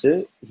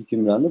biterse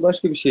hükümranı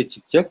başka bir şey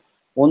çıkacak.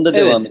 Onda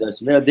devam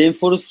edersin. Veya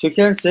Dameforest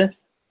çökerse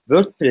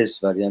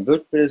WordPress var. Yani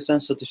WordPress'ten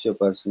satış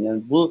yaparsın.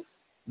 Yani bu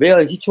veya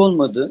hiç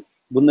olmadı.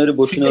 Bunları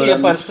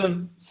boşuna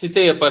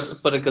site yaparsın,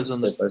 para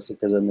kazanırsın. Yaparsın,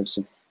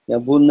 kazanırsın.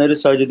 Yani bunları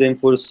sadece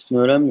Dameforest için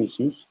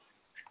öğrenmiyorsunuz.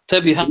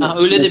 Tabii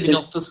öyle de bir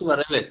noktası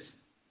var, evet.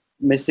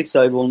 Meslek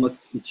sahibi olmak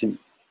için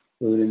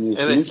öğreniyorsunuz.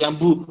 Evet, yani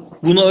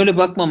buna öyle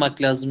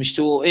bakmamak lazım,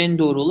 işte o en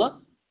doğru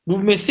olan. Bu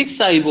meslek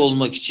sahibi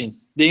olmak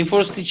için.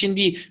 Dameforest için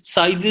değil.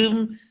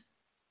 Saydığım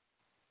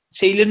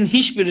şeylerin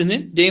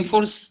hiçbirinin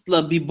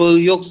Dameforest'la bir bağı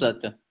yok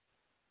zaten.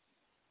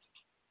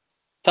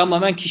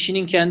 Tamamen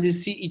kişinin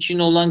kendisi için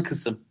olan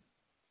kısım.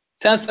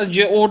 Sen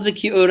sadece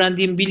oradaki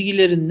öğrendiğin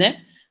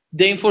bilgilerinle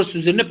Dameforest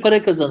üzerine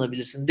para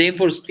kazanabilirsin.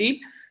 Dameforest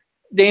değil,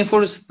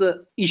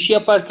 Dameforest'ta iş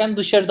yaparken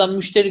dışarıdan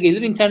müşteri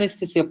gelir, internet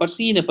sitesi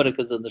yaparsın, yine para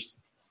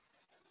kazanırsın.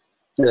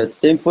 Evet,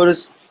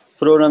 Dameforest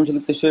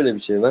programcılıkta şöyle bir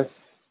şey var.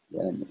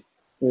 Yani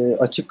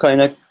açık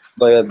kaynak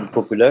bayağı bir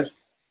popüler.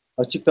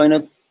 Açık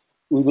kaynak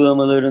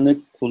uygulamalarını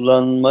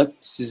kullanmak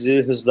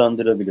sizi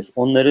hızlandırabilir.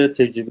 Onları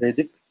tecrübe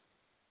edip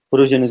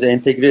projenize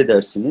entegre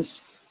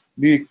edersiniz.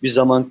 Büyük bir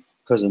zaman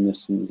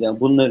kazanırsınız. Yani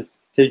bunları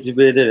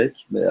tecrübe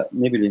ederek veya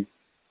ne bileyim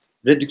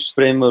Redux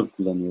Framework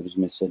kullanıyoruz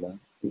mesela.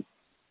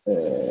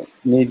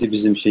 Neydi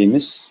bizim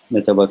şeyimiz?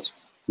 Metabox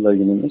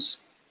pluginimiz.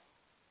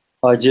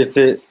 ACF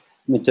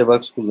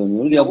Metabox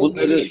kullanıyoruz. Ya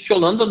bunları gelişmiş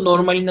olan da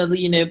normalin adı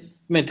yine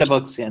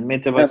Metabox, yani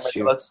Metabox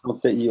diyor.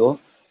 Metabox.io.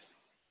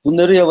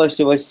 Bunları yavaş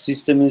yavaş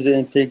sisteminize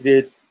entegre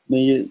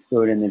etmeyi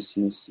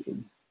öğrenirsiniz.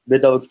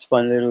 Bedava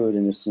kütüphaneleri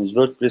öğrenirsiniz.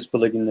 WordPress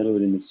pluginleri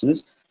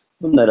öğrenirsiniz.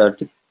 Bunlar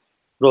artık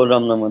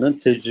programlamanın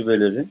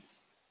tecrübeleri,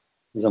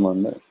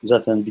 zamanla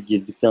zaten bir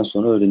girdikten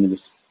sonra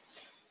öğrenilir.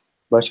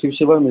 Başka bir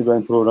şey var mı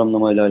İbrahim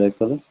programlamayla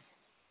alakalı?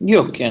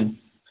 Yok yani.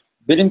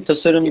 Benim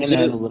tasarımcı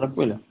genel olarak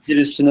böyle.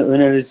 Birisine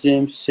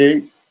önereceğim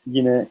şey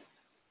yine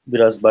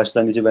biraz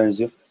başlangıcı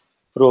benziyor.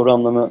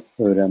 Programlama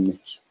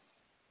öğrenmek.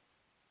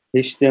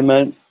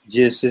 HTML,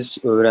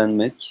 CSS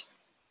öğrenmek.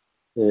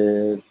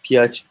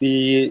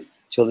 PHP'yi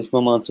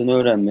çalışma mantığını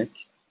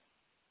öğrenmek.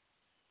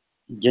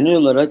 Genel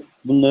olarak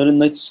bunların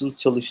nasıl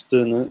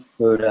çalıştığını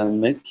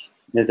öğrenmek.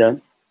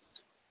 Neden?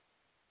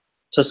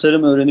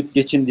 Tasarım öğrenip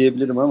geçin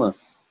diyebilirim ama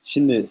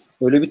şimdi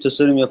öyle bir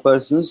tasarım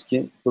yaparsınız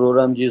ki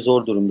programcıyı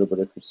zor durumda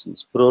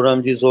bırakırsınız.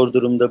 Programcıyı zor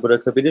durumda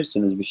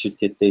bırakabilirsiniz bir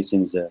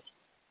şirketteyseniz eğer.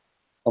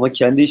 Ama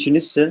kendi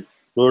işinizse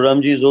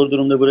programcıyı zor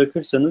durumda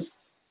bırakırsanız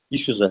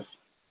iş uzar.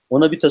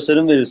 Ona bir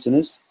tasarım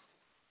verirsiniz,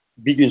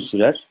 bir gün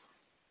sürer.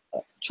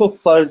 Çok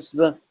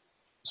fazla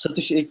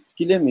satış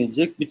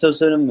etkilemeyecek bir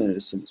tasarım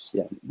verirsiniz.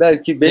 Yani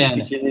belki 5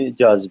 kişini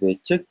cazibe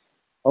edecek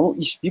ama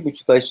iş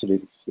 1,5 ay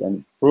sürebilir. Yani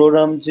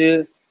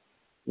programcıyı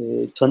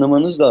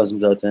tanımanız lazım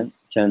zaten,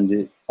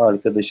 kendi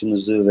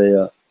arkadaşınızı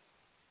veya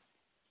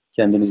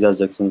kendiniz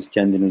yazacaksınız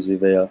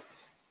kendinizi veya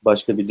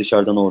başka bir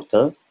dışarıdan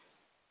ortağı.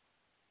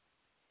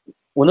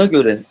 Ona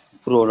göre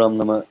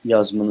programlama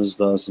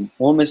yazmanız lazım.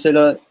 O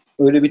mesela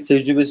öyle bir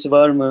tecrübesi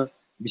var mı?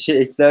 Bir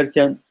şey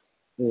eklerken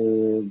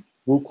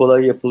bu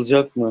kolay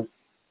yapılacak mı?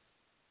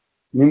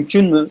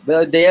 Mümkün mü?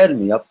 Veya değer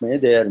mi?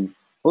 Yapmaya değer mi?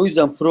 O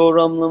yüzden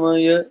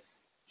programlamayı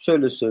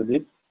şöyle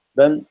söyleyeyim.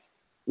 Ben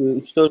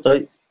 3-4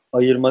 ay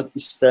ayırmak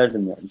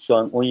isterdim yani. Şu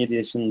an 17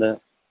 yaşında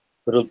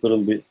pırıl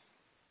pırıl bir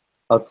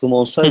aklım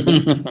olsaydı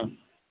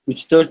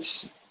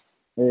 3-4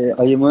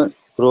 ayımı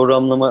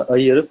programlama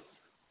ayırıp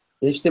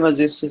HTML,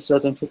 CSS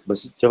zaten çok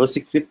basit.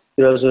 JavaScript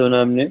biraz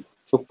önemli.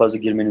 Çok fazla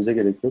girmenize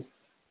gerek yok.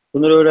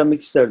 Bunları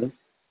öğrenmek isterdim.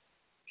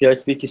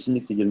 PHP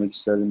kesinlikle girmek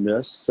isterdim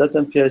biraz.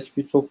 Zaten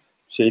PHP çok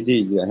şey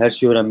değil yani. Her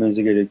şeyi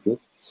öğrenmenize gerek yok.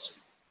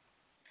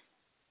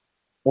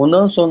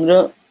 Ondan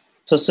sonra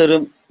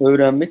tasarım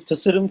öğrenmek.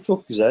 Tasarım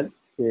çok güzel.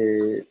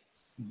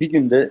 Bir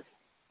günde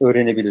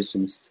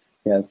öğrenebilirsiniz.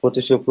 Yani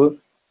Photoshop'u,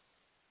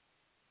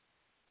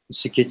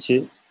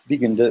 Sketch'i bir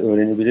günde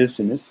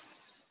öğrenebilirsiniz.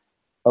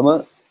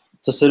 Ama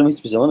tasarımı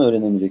hiçbir zaman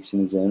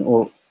öğrenemeyeceksiniz yani.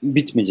 O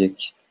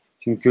bitmeyecek.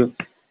 Çünkü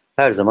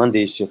her zaman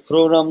değişiyor.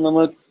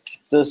 Programlamak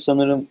da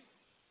sanırım,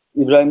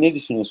 İbrahim ne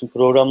düşünüyorsun?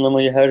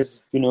 Programlamayı her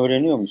gün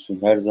öğreniyor musun?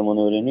 Her zaman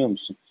öğreniyor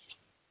musun?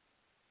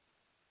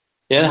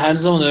 Yani her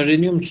zaman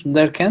öğreniyor musun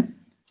derken?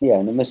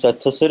 Yani mesela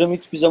tasarım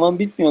hiçbir zaman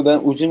bitmiyor.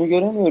 Ben ucunu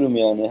göremiyorum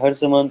yani. Her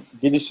zaman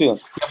gelişiyor.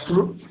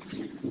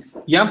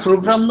 Yani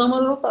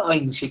programlamada da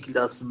aynı şekilde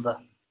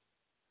aslında.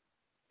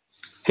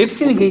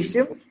 Hepsini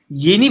geçtim.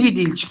 Yeni bir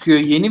dil çıkıyor,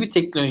 yeni bir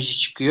teknoloji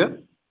çıkıyor.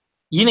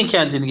 Yine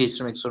kendini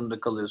geliştirmek zorunda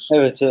kalıyorsun.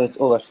 Evet, evet,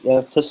 o var.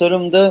 Yani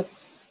tasarımda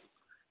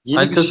yeni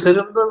Hani bir şey.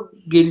 tasarımda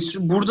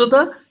burada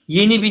da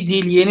yeni bir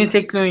dil, yeni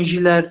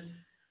teknolojiler,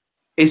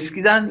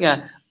 eskiden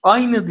yani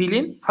aynı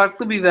dilin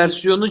farklı bir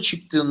versiyonu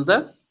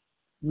çıktığında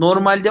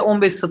normalde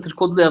 15 satır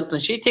kodla yaptığın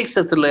şeyi tek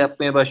satırla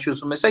yapmaya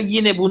başlıyorsun. Mesela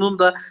yine bunun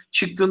da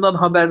çıktığından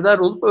haberdar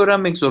olup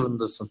öğrenmek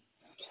zorundasın.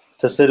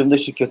 Tasarımda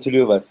şu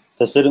kötülüğü var.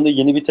 Tasarımda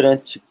yeni bir trend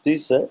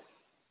çıktıysa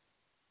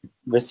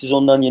ve siz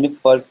ondan yeni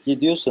fark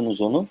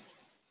ediyorsanız onu,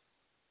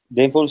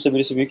 Rainforest'ta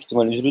birisi büyük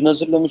ihtimalle ürün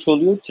hazırlamış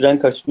oluyor, tren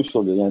kaçmış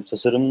oluyor. Yani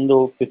tasarımında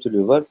o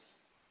kötülüğü var.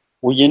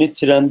 O yeni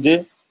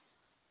trendi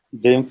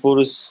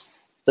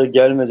Rainforest'a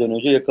gelmeden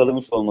önce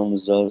yakalamış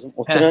olmanız lazım.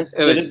 O Evet.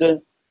 trendleri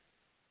de,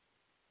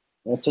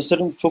 yani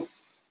tasarım çok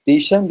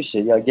değişen bir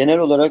şey. Ya genel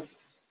olarak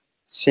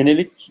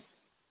senelik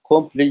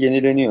komple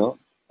yenileniyor.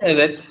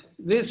 Evet.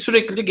 Ve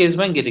sürekli de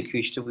gezmen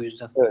gerekiyor işte bu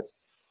yüzden. Evet.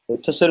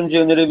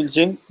 Tasarımcıya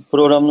önerebileceğim,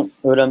 program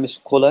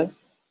öğrenmesi kolay.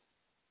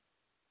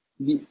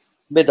 Bir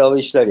bedava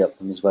işler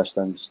yapmamız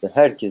başlangıçta.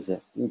 Herkese.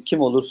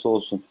 Kim olursa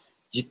olsun.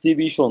 Ciddi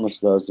bir iş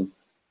olması lazım.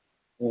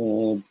 Ee,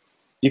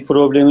 Bir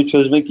problemi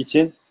çözmek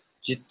için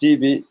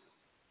ciddi bir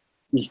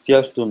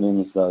ihtiyaç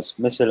duymanız lazım.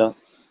 Mesela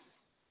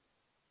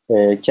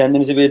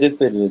kendinize bir hedef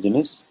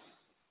belirlediniz.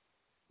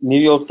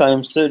 New York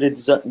Times'ı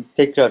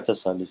tekrar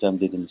tasarlayacağım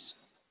dediniz.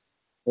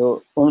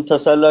 Onu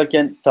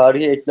tasarlarken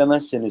tarihi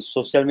eklemezseniz,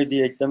 sosyal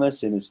medyayı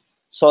eklemezseniz,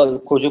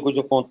 koca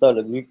koca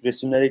fontlarla büyük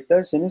resimler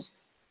eklerseniz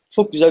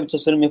çok güzel bir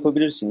tasarım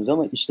yapabilirsiniz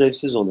ama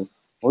işlevsiz olur.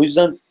 O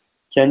yüzden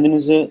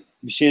kendinizi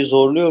bir şeye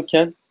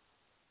zorluyorken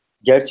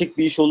gerçek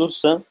bir iş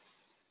olursa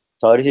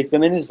tarih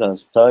eklemeniz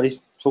lazım. Tarih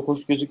çok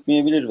hoş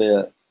gözükmeyebilir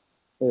veya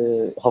e,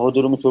 hava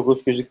durumu çok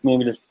hoş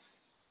gözükmeyebilir.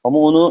 Ama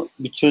onu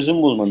bir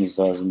çözüm bulmanız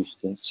lazım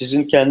işte.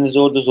 Sizin kendinizi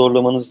orada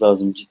zorlamanız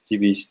lazım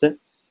ciddi bir işte.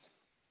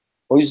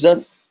 O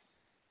yüzden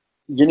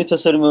yeni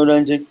tasarım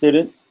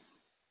öğreneceklerin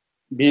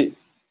bir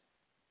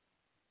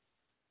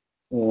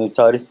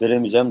tarif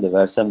veremeyeceğim de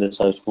versem de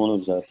saçma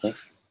olur zaten.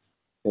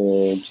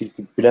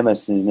 Çünkü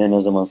bilemezsiniz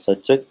ne zaman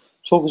satacak.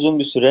 Çok uzun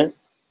bir süre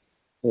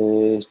e,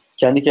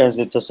 kendi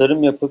kendinize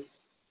tasarım yapıp,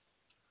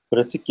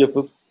 pratik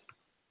yapıp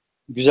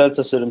güzel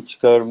tasarım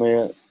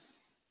çıkarmaya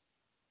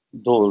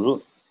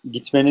doğru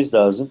gitmeniz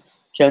lazım.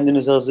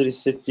 Kendinizi hazır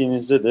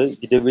hissettiğinizde de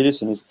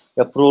gidebilirsiniz.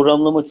 Ya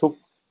programlama çok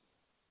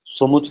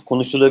somut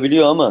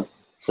konuşulabiliyor ama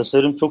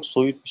tasarım çok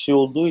soyut bir şey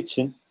olduğu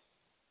için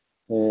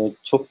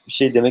çok bir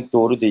şey demek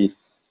doğru değil.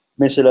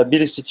 Mesela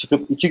birisi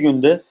çıkıp 2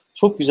 günde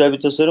çok güzel bir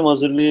tasarım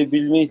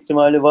hazırlayabilme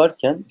ihtimali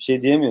varken bir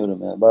şey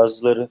diyemiyorum yani.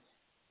 Bazıları,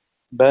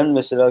 ben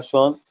mesela şu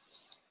an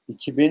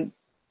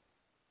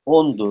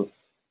 2010'du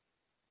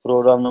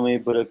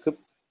programlamayı bırakıp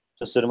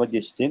tasarıma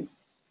geçtiğim.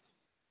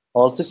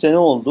 6 sene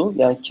oldu.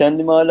 Yani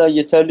kendimi hala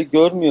yeterli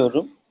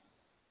görmüyorum.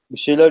 Bir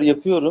şeyler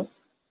yapıyorum.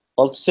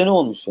 6 sene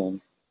olmuş yani.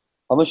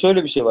 Ama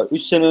şöyle bir şey var.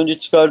 3 sene önce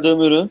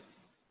çıkardığım ürün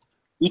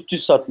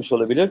 300 satmış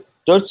olabilir.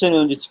 4 sene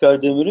önce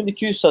çıkardığım ürün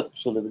 200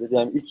 satmış olabilir.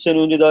 Yani 3 sene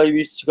önce daha iyi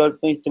bir iş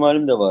çıkartma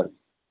ihtimalim de var. O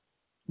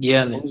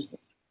Yani. yüzden,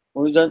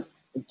 o yüzden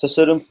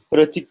tasarım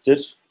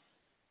pratiktir.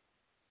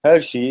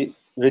 Her şeyi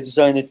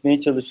redesign etmeye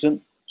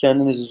çalışın.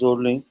 Kendinizi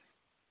zorlayın.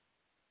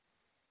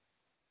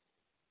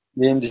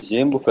 Benim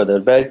diyeceğim bu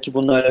kadar. Belki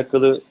bununla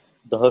alakalı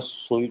daha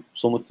soyut,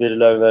 somut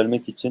veriler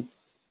vermek için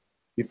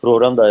bir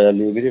program da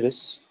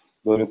ayarlayabiliriz.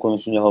 Böyle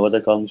konuşunca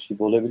havada kalmış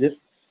gibi olabilir.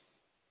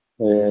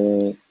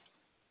 Ee,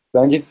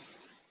 Bence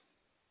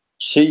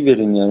şey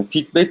verin, yani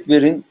feedback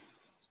verin.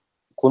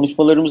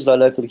 Konuşmalarımızla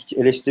alakalı hiç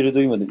eleştiri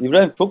duymadım.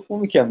 İbrahim, çok mu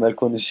mükemmel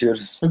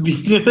konuşuyoruz?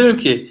 Bilmiyorum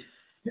ki.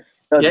 Ya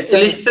Ya bir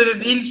tane,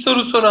 eleştiri değil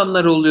soru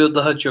soranlar oluyor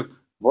daha çok.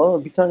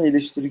 valla bir tane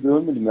eleştiri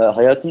görmedim ya.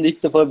 Hayatımda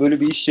ilk defa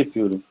böyle bir iş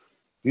yapıyorum.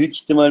 Büyük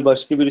ihtimal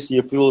başka birisi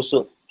yapıyor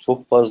olsa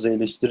çok fazla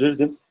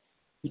eleştirirdim.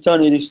 Bir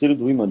tane eleştiri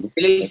duymadım.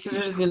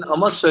 Eleştirirdin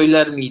ama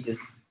söyler miydin?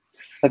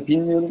 Ha,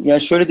 bilmiyorum.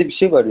 Yani şöyle de bir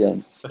şey var yani.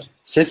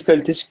 Ses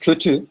kalitesi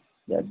kötü.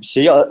 Yani bir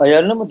şeyi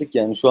ayarlamadık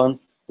yani. Şu an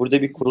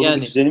burada bir kurulu bir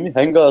Yani düzenimiz.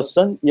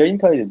 Hangout'tan yayın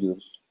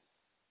kaydediyoruz.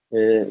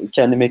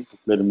 Kendi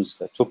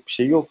MacBook'larımızda. Çok bir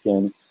şey yok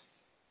yani.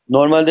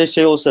 Normalde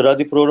şey olsa,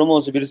 radyo programı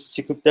olsa birisi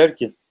çıkıp der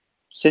ki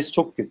ses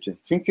çok kötü.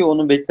 Çünkü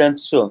onun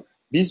beklentisi o.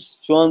 Biz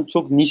şu an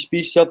çok niş bir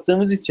iş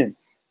yaptığımız için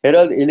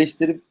herhalde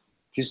eleştirip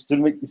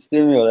küstürmek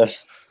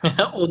istemiyorlar.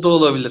 o da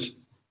olabilir.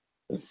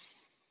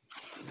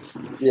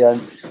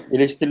 Yani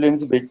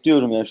eleştirilerinizi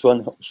bekliyorum yani, şu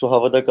an şu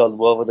havada kaldı,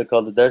 bu havada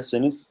kaldı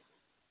derseniz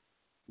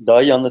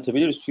daha iyi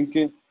anlatabiliriz.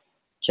 Çünkü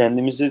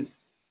kendimizi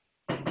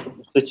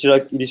usta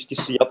çırak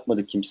ilişkisi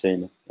yapmadık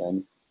kimseyle.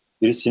 Yani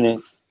birisini,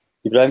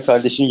 İbrahim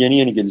kardeşini yeni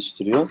yeni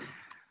geliştiriyor.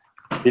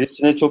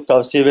 Birisine çok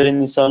tavsiye veren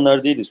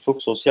insanlar değiliz.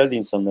 Çok sosyal de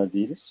insanlar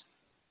değiliz.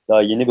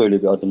 Daha yeni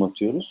böyle bir adım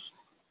atıyoruz.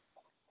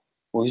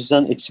 O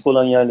yüzden eksik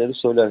olan yerleri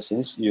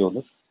söylerseniz iyi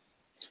olur.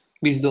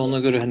 Biz de ona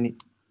göre hani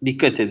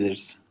dikkat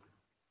ederiz.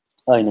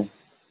 Aynen.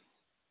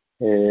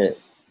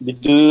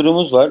 Bir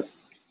duyurumuz var.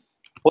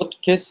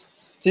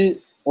 Podcast'i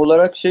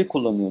olarak şey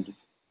kullanıyorduk.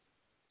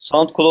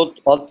 SoundCloud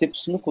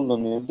altyapısını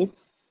kullanıyorduk.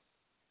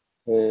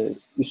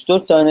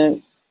 3-4 tane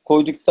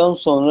koyduktan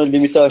sonra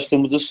limiti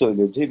aştığımızı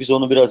söyledi. Biz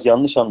onu biraz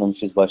yanlış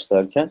anlamışız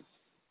başlarken.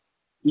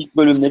 İlk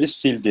bölümleri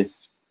sildi.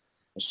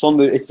 Son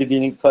böyle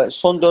eklediğinin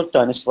son 4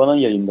 tanesi falan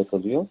yayında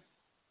kalıyor.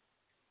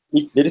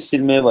 İlkleri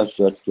silmeye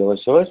başlıyor artık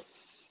yavaş yavaş.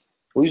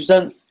 O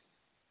yüzden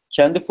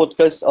kendi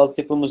podcast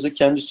altyapımızı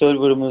kendi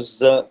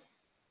serverımızda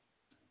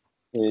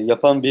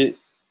yapan bir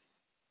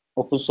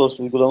open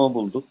source uygulama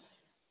bulduk.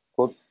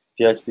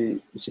 PHP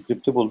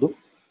script'i bulduk.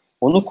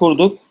 Onu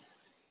kurduk.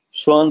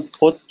 Şu an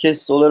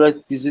podcast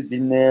olarak bizi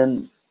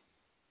dinleyen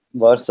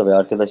varsa ve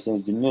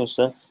arkadaşlarınız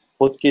dinliyorsa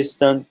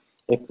podcast'ten,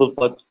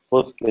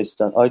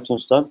 Podcast'ten,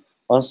 iTunes'tan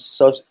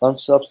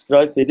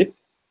unsubscribe edip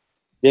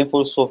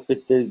Denfor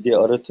Sohbetleri diye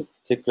aratıp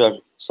tekrar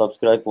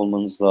subscribe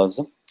olmanız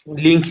lazım.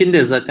 Linkini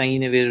de zaten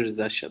yine veririz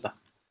aşağıda.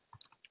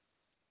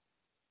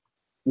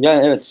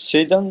 Yani evet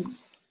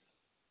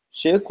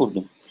şeye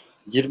kurdum.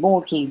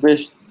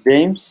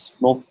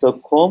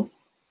 2035games.com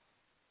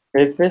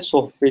TF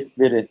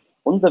sohbetleri.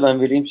 Onu da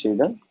ben vereyim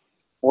şeyden.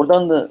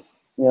 Oradan da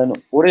yani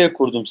oraya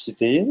kurdum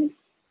siteyi.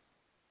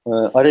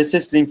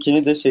 RSS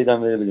linkini de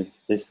şeyden verebilirim.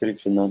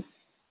 Description'dan,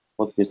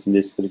 podcast'in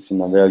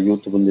description'dan veya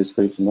YouTube'un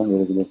description'dan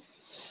verebilirim.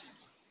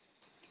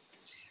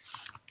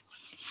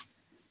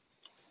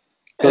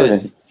 Öyle.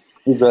 Evet.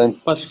 İbrahim,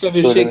 Başka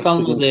bir şey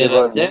kalmadı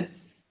herhalde.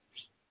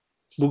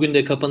 Bugün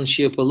de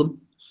kapanışı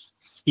yapalım.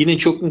 Yine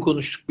çok mu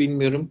konuştuk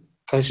bilmiyorum.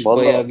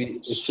 Bayağı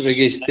bir süre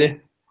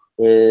geçti.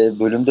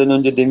 Bölümden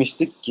önce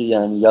demiştik ki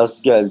yani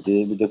yaz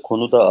geldi. Bir de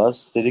konu da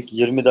az. Dedik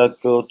 20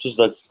 dakika 30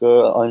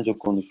 dakika anca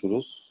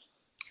konuşuruz.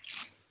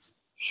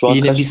 Şu an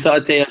yine bir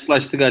saate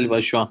yaklaştı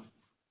galiba şu an.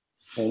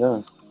 Öyle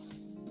mi?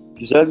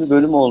 Güzel bir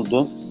bölüm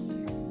oldu.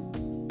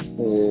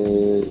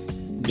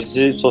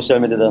 Bizi sosyal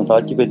medyadan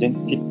takip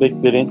edin.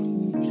 Feedback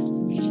verin.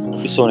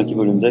 Bir sonraki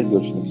bölümde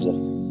görüşmek üzere.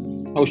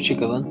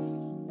 Hoşçakalın.